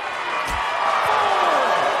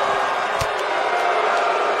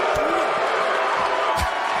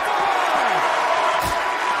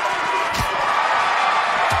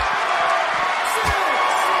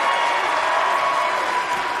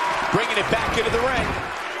 Bringing it back into the ring.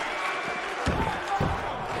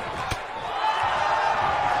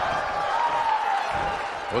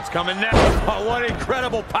 What's coming next? Oh, what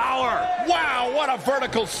incredible power. Wow, what a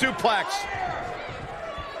vertical suplex.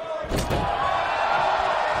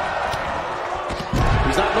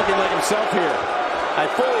 He's not looking like himself here. I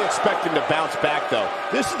fully expect him to bounce back, though.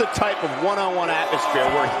 This is the type of one-on-one atmosphere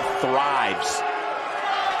where he thrives.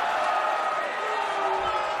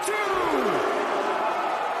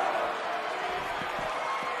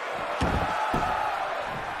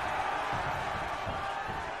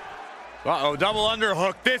 Uh-oh, double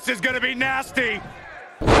underhook. This is going to be nasty.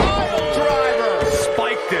 Pile driver.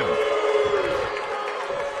 Spike him.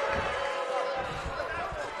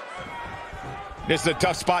 This is a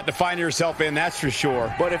tough spot to find yourself in, that's for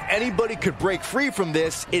sure. But if anybody could break free from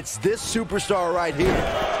this, it's this superstar right here.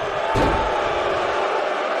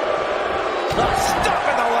 Stuff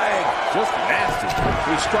in the leg. Just nasty.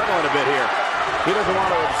 He's struggling a bit here. He doesn't want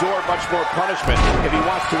to absorb much more punishment if he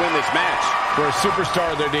wants to win this match. For a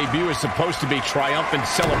superstar, their debut is supposed to be triumphant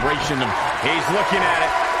celebration. He's looking at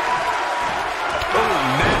it. Oh,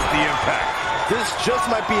 nasty impact. This just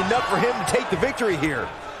might be enough for him to take the victory here.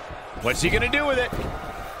 What's he going to do with it?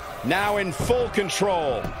 Now in full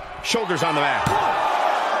control. Shoulders on the mat.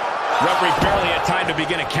 Referee barely had time to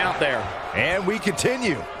begin a count there. And we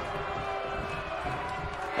continue.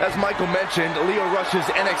 As Michael mentioned, Lio Rush's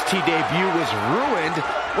NXT debut was ruined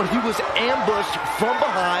when he was ambushed from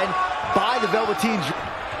behind by the Velveteen.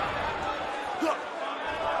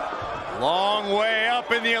 Long way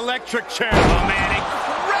up in the electric chair. Oh, man,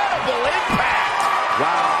 incredible impact.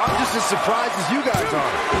 Wow, I'm just as surprised as you guys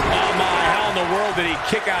are. Oh, my, how in the world did he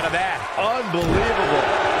kick out of that? Unbelievable.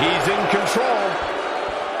 He's in control.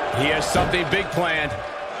 He has something big planned.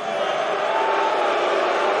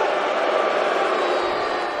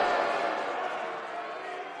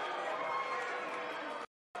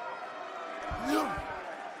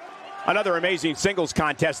 Another amazing singles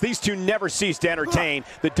contest. These two never cease to entertain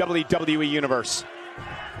the WWE Universe.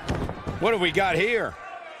 What do we got here?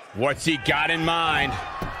 What's he got in mind?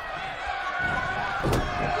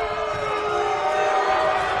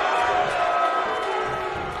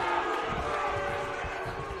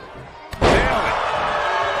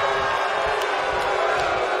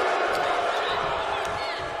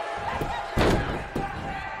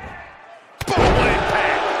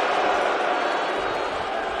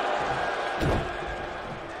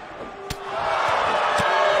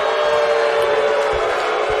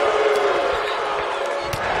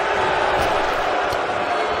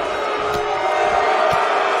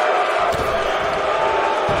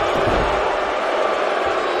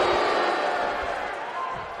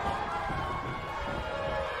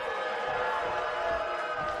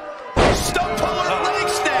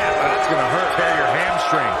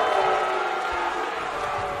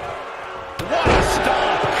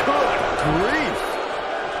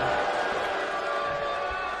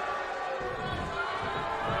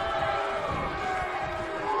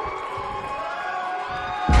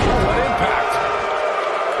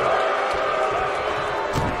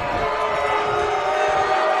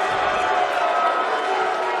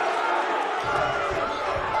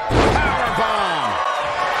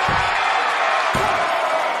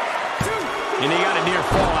 And he got a near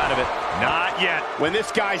fall out of it. Not yet. When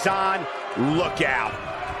this guy's on, look out.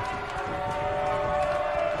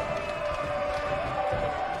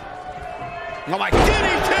 Oh, my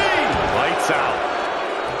DDT! Lights out.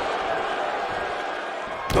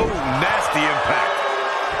 Oh, nasty impact.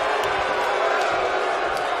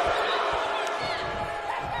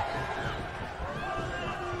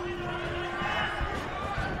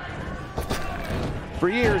 For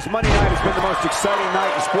years, Monday night has been the most exciting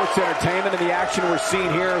night in sports entertainment, and the action we're seeing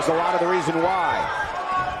here is a lot of the reason why.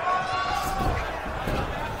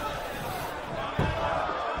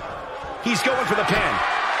 He's going for the pin.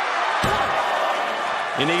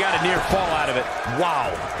 And he got a near fall out of it. Wow,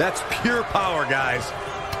 that's pure power, guys.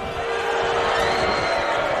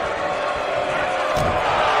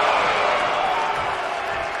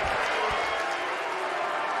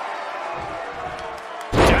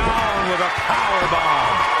 Down with a power bomb.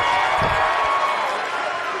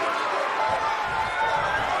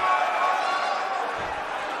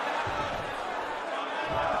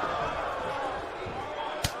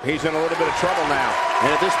 He's in a little bit of trouble now. And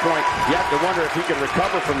at this point, you have to wonder if he can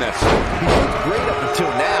recover from this. He's looked great up until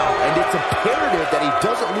now, and it's imperative that he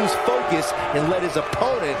doesn't lose focus and let his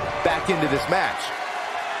opponent back into this match.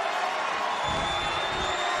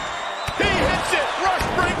 He hits it! Rush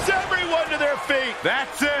brings everyone to their feet!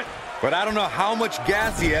 That's it. But I don't know how much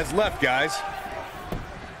gas he has left, guys.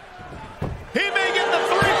 He may get the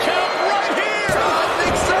 3 count right here! I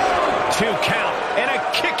think so! 2 count and a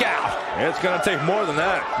kick out. It's going to take more than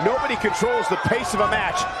that. Nobody controls the pace of a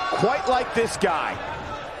match quite like this guy.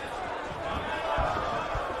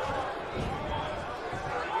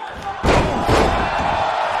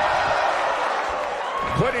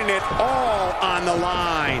 Putting it all on the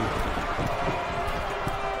line.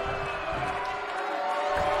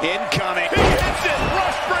 Incoming. He hits it.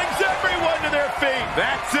 Rush brings everyone to their feet.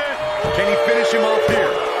 That's it. Can he finish him off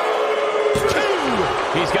here?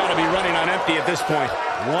 2. He's got to be running on empty at this point.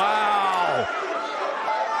 Wow.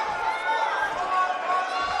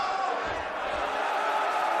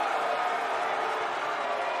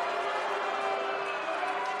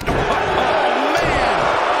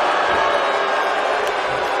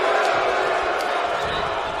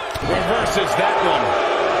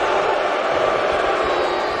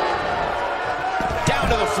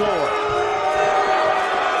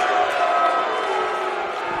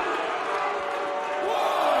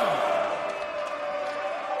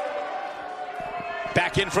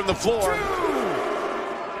 from the floor. Ooh,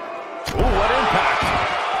 what impact.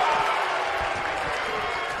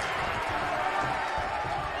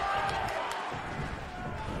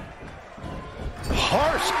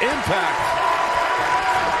 Harsh impact.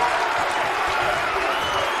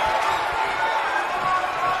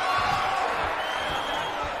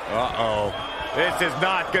 Uh-oh. This is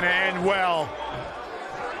not going to end well.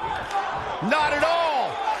 Not at all.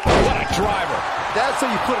 What a driver. That's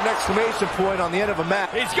how you put an exclamation point on the end of a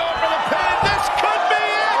match. He's going for the pin. This could be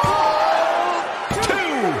it.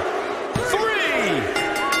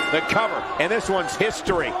 2, 3. The cover, and this one's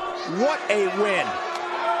history. What a win.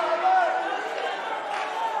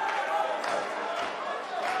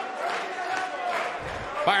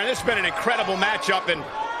 Byron, this has been an incredible matchup and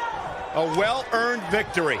a well-earned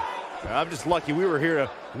victory. I'm just lucky we were here to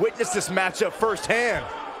witness this matchup firsthand.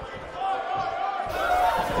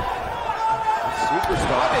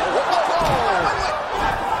 Superstar.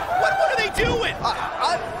 What are they doing?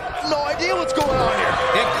 I have no idea what's going on here.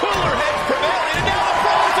 And cooler heads prevailing, and now the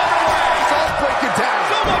brawl's underway. It's all breaking down.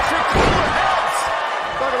 So much for cooler heads.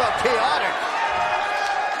 Talk about chaotic.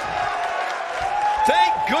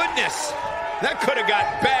 Thank goodness. That could have got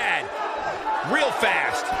bad real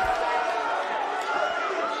fast.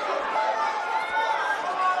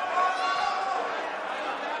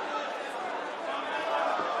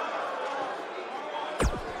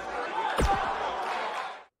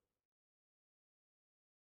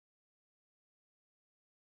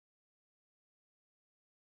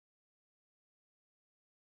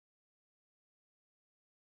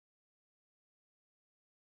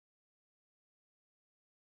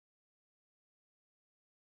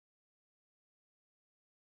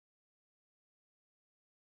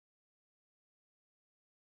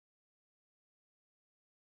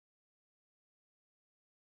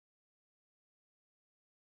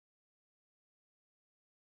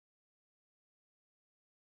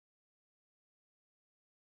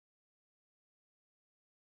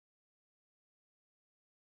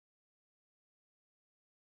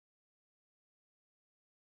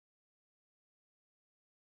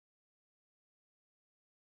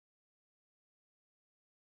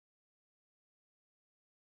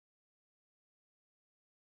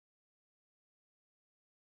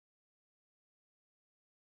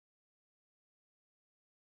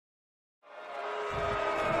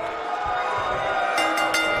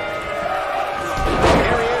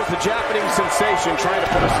 The Japanese sensation trying to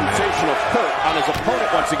put a sensational hurt on his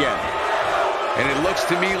opponent once again. And it looks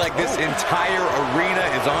to me like this entire arena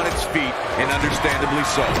is on its feet, and understandably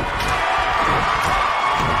so.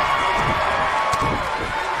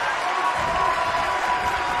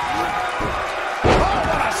 Oh,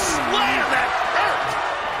 what a slam! That hurt!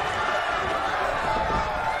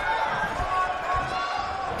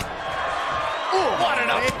 Oh, what an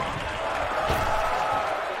up!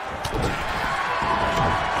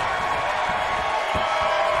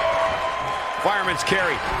 Fireman's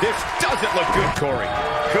carry. This doesn't look good, Corey.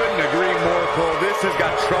 Couldn't agree more, Cole. This has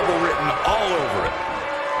got trouble written all over it.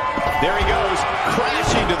 There he goes,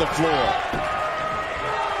 crashing to the floor.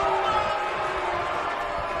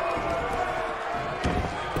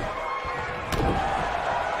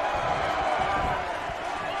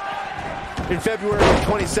 In February of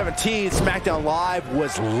 2017, SmackDown Live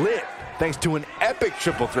was lit thanks to an epic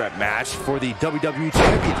triple threat match for the WWE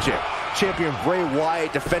Championship. Champion Bray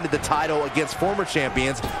Wyatt defended the title against former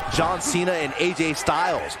champions John Cena and AJ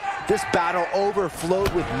Styles. This battle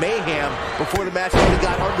overflowed with mayhem before the match even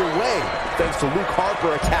got underway, thanks to Luke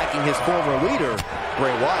Harper attacking his former leader,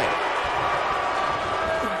 Bray Wyatt.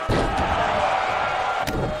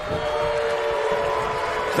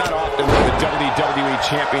 It's not often that the WWE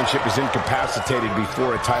Championship is incapacitated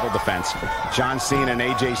before a title defense. John Cena and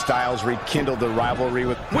AJ Styles rekindled the rivalry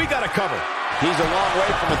with... We got a cover. He's a long way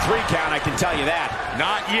from a 3 count, I can tell you that.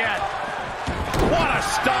 Not yet. What a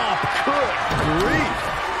stomp. Good grief.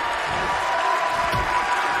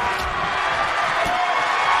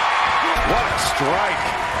 What a strike.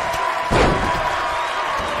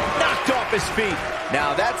 Knocked off his feet.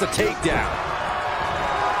 Now that's a takedown.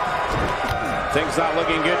 Things not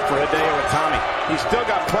looking good for Hideo Itami. He's still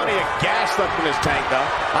got plenty of gas left in his tank, though.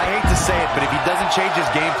 I hate to say it, but if he doesn't change his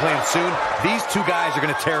game plan soon, these two guys are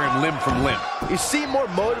going to tear him limb from limb. He seemed more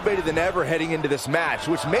motivated than ever heading into this match,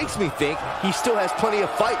 which makes me think he still has plenty of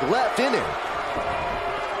fight left in him.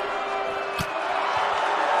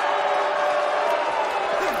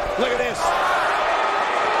 Look at this.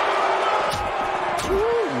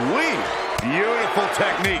 Woo-wee. Beautiful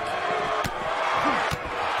technique.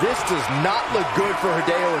 This does not look good for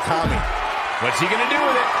Hideo Itami. What's he going to do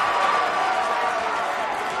with it?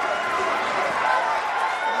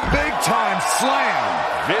 Big-time slam.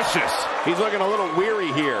 Vicious. He's looking a little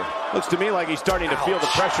weary here. Looks to me like he's starting to feel the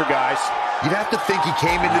pressure, guys. You'd have to think he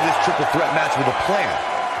came into this triple threat match with a plan.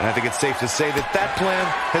 And I think it's safe to say that that plan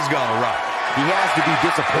has gone awry. He has to be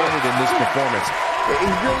disappointed in this performance. He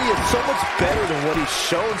really is so much better than what he's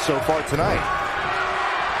shown so far tonight.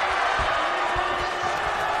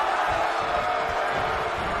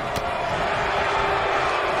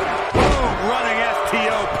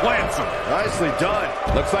 Plants him. Nicely done.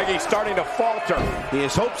 Looks like he's starting to falter.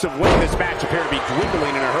 His hopes of winning this match appear to be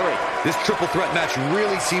dwindling in a hurry. This triple threat match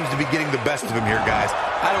really seems to be getting the best of him here, guys.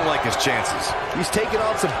 I don't like his chances. He's taking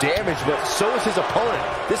on some damage, but so is his opponent.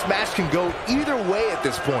 This match can go either way at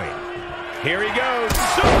this point. Here he goes.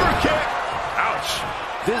 Super kick. Ouch.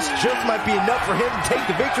 This just might be enough for him to take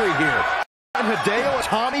the victory here. And Hideo and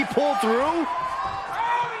Tommy pull through.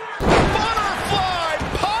 Butterfly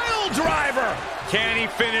pile driver. Can he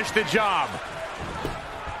finish the job?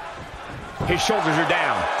 His shoulders are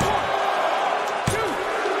down.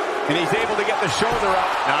 And he's able to get the shoulder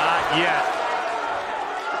up. Not yet.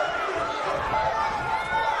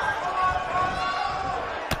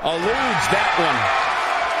 Eludes that one.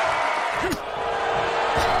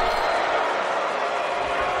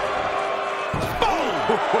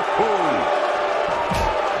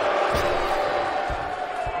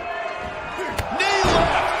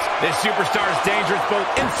 This superstar is dangerous both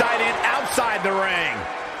inside and outside the ring.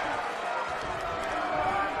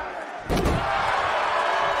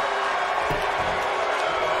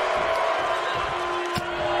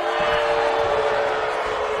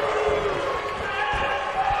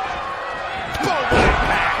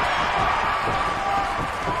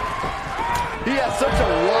 He has such a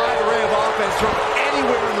wide array of offense from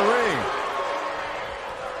anywhere in the ring.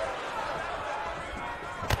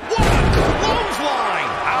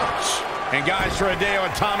 And guys, for Hideo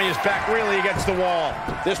and Tommy is back really against the wall.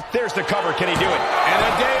 There's the cover. Can he do it? And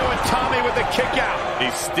Hideo and Tommy with the kick out.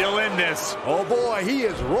 He's still in this. Oh boy, he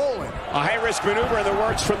is rolling. A high-risk maneuver in the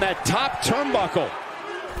works from that top turnbuckle.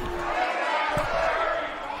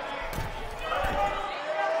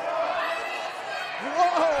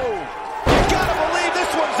 Whoa! You gotta believe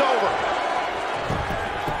this one's over.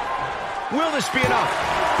 Will this be enough?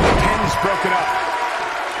 The pin's broken up.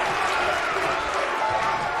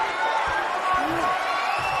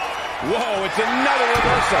 Whoa, it's another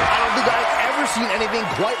reversal. I don't think I've ever seen anything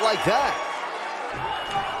quite like that.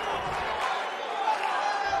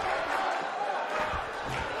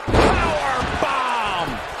 Power bomb.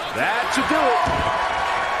 That should do it.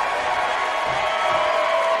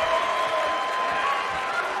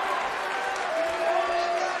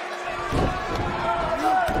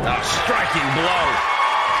 A striking blow.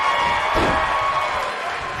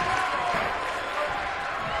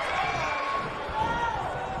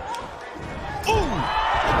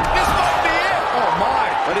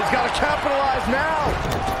 Capitalize now.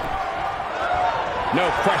 No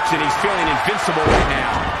question, he's feeling invincible right now.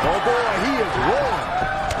 Oh boy, he is rolling.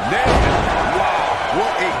 Wow,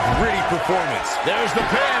 what a gritty performance. There's the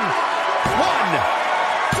pin. 1,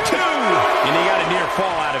 2. And he got a near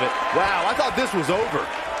fall out of it. Wow, I thought this was over.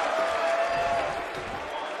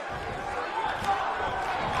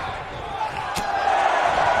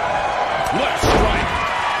 What a strike.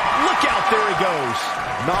 Look out, there he goes.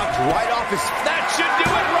 Knocked right off his... That should do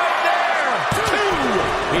it right there.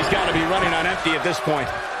 2. He's got to be running on empty at this point.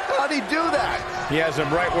 How'd he do that? He has him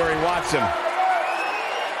right where he wants him.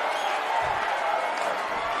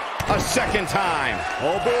 A second time.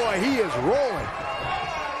 Oh boy, he is rolling.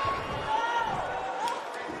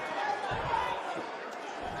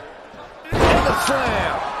 And the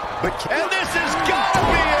slam. And this has got to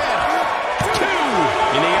be it. 2.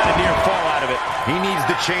 And he got a near fall out of it. He needs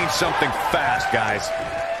to change something fast, guys.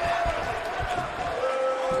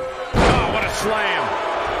 Oh, what a slam.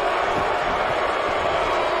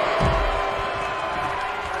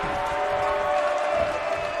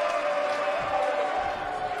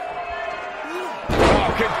 Oh,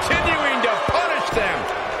 continuing to punish them.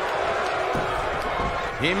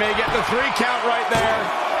 He may get the 3 count right there.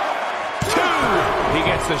 2. He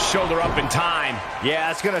gets the shoulder up in time. Yeah,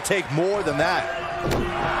 it's going to take more than that.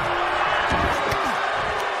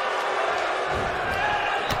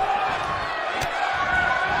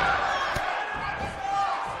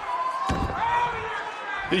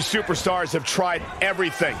 These superstars have tried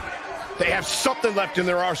everything. They have something left in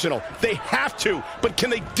their arsenal. They have to, but can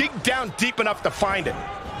they dig down deep enough to find it?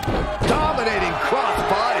 Dominating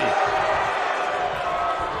cross-body.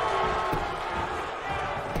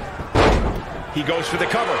 He goes for the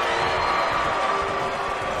cover.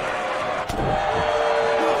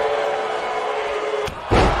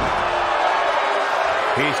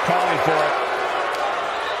 He's calling for it.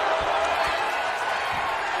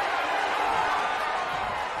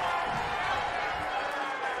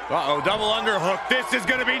 Uh-oh, double underhook. This is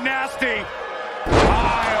going to be nasty.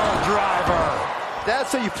 Pile driver.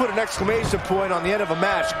 That's how you put an exclamation point on the end of a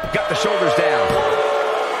match. Got the shoulders down.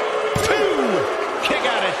 2. Kick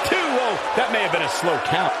out at 2. Oh, that may have been a slow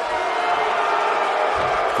count.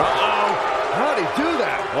 Uh-oh. How'd he do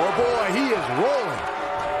that? Oh, boy, he is rolling.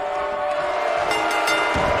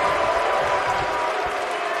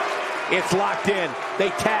 It's locked in. They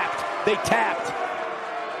tapped. They tapped.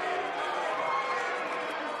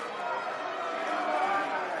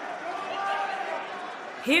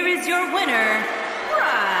 Here is your winner,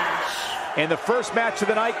 Rush. And the first match of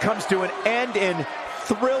the night comes to an end in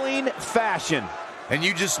thrilling fashion. And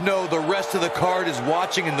you just know the rest of the card is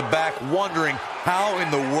watching in the back, wondering how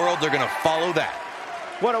in the world they're going to follow that.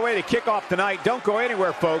 What a way to kick off the night. Don't go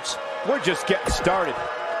anywhere, folks. We're just getting started.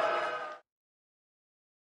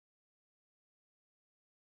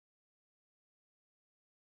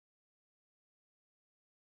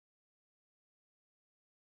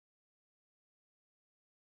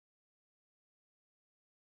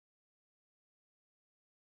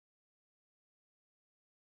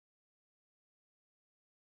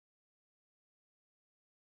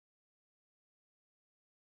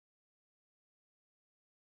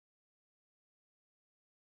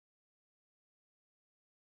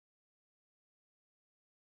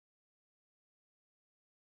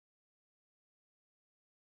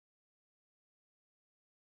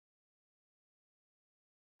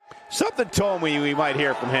 Something told me we might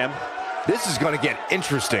hear from him. This is going to get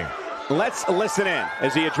interesting. Let's listen in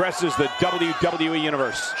as he addresses the WWE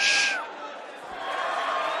Universe. Shh.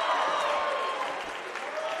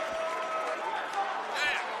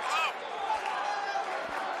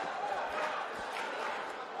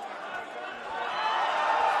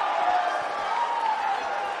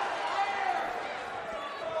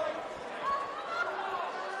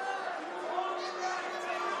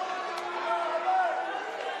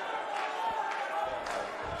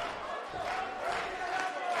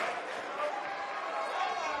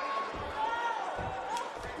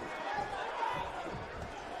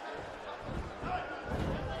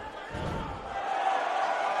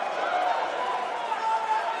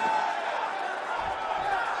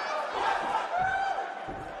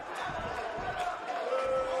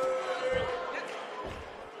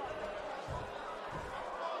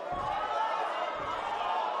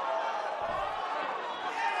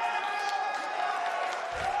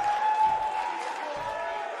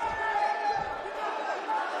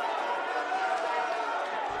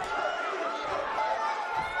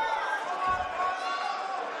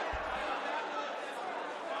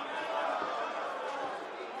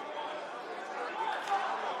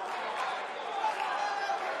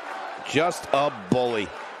 Just a bully.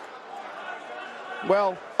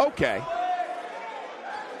 Well, okay.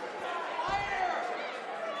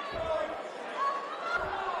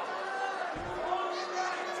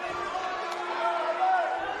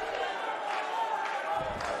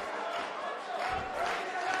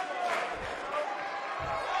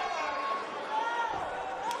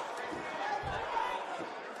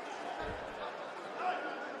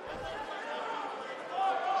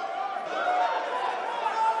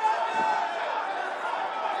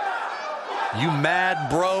 You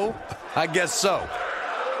mad, bro? I guess so.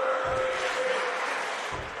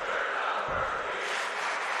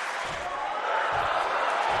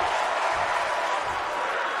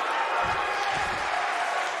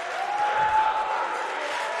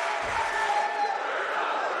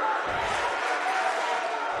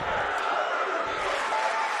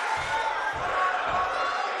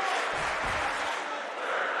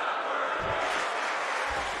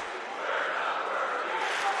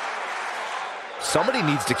 Somebody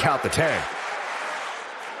needs to count the 10.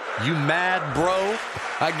 You mad, bro?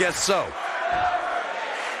 I guess so.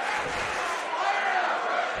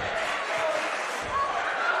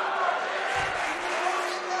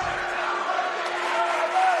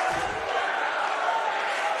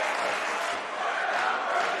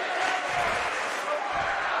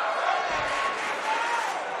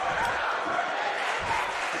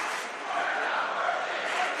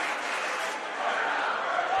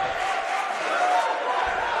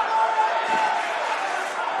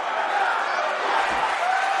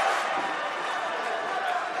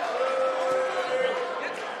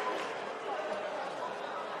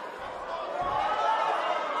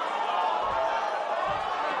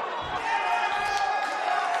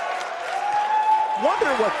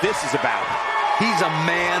 Wonder what this is about. He's a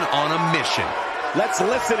man on a mission. Let's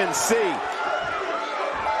listen and see.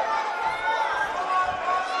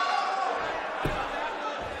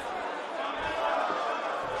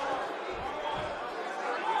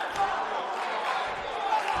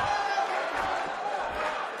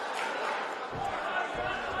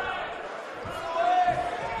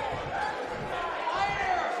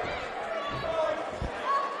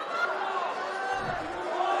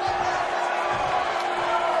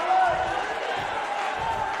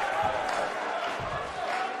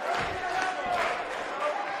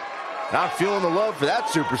 Not feeling the love for that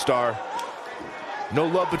superstar. No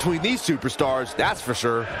love between these superstars, that's for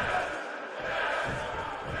sure.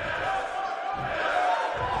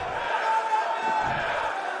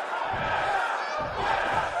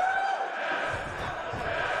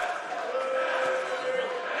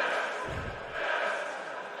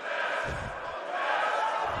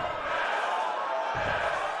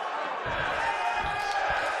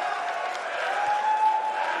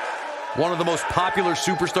 One of the most popular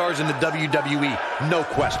superstars in the WWE, no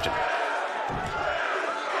question.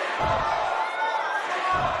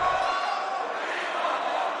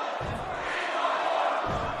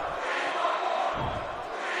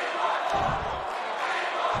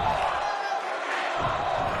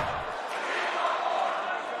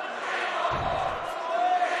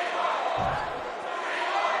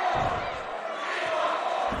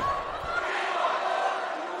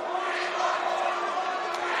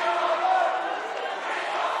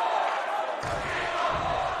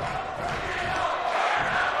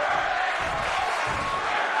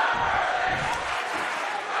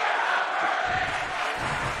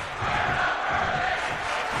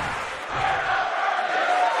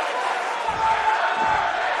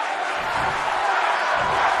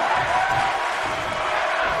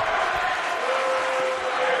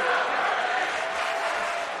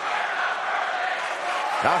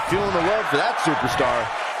 Not feeling the love for that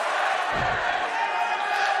superstar.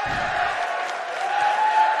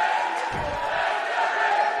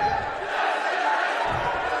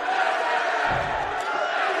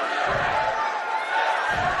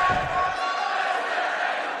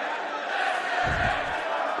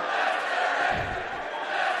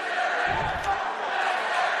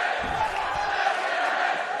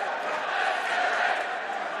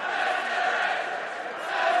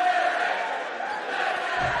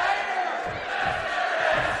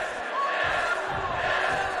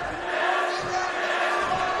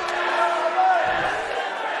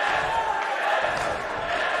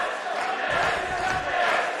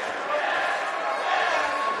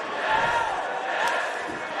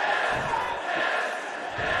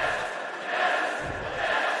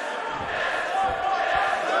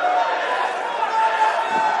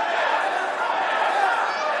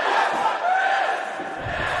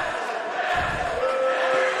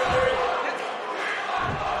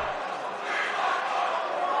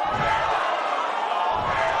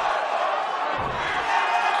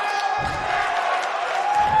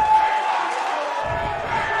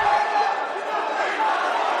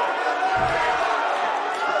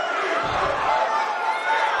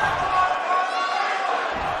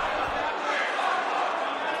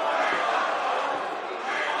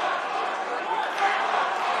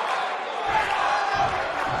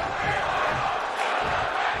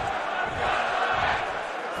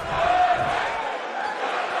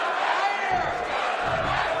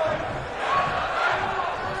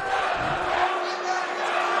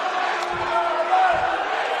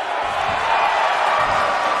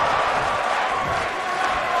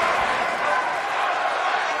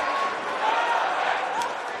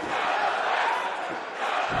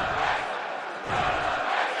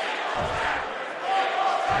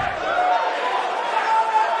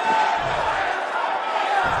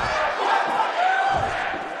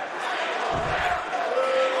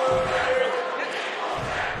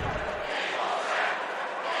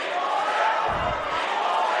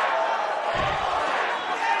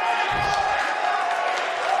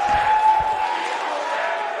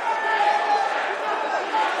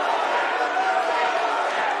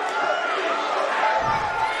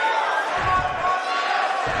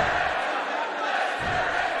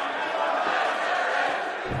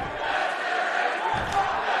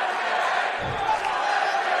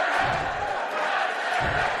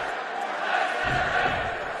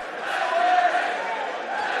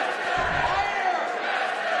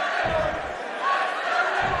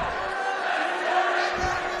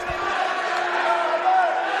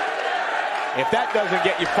 If that doesn't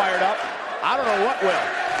get you fired up, I don't know what will.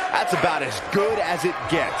 That's about as good as it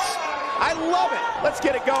gets. I love it. Let's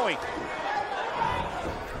get it going.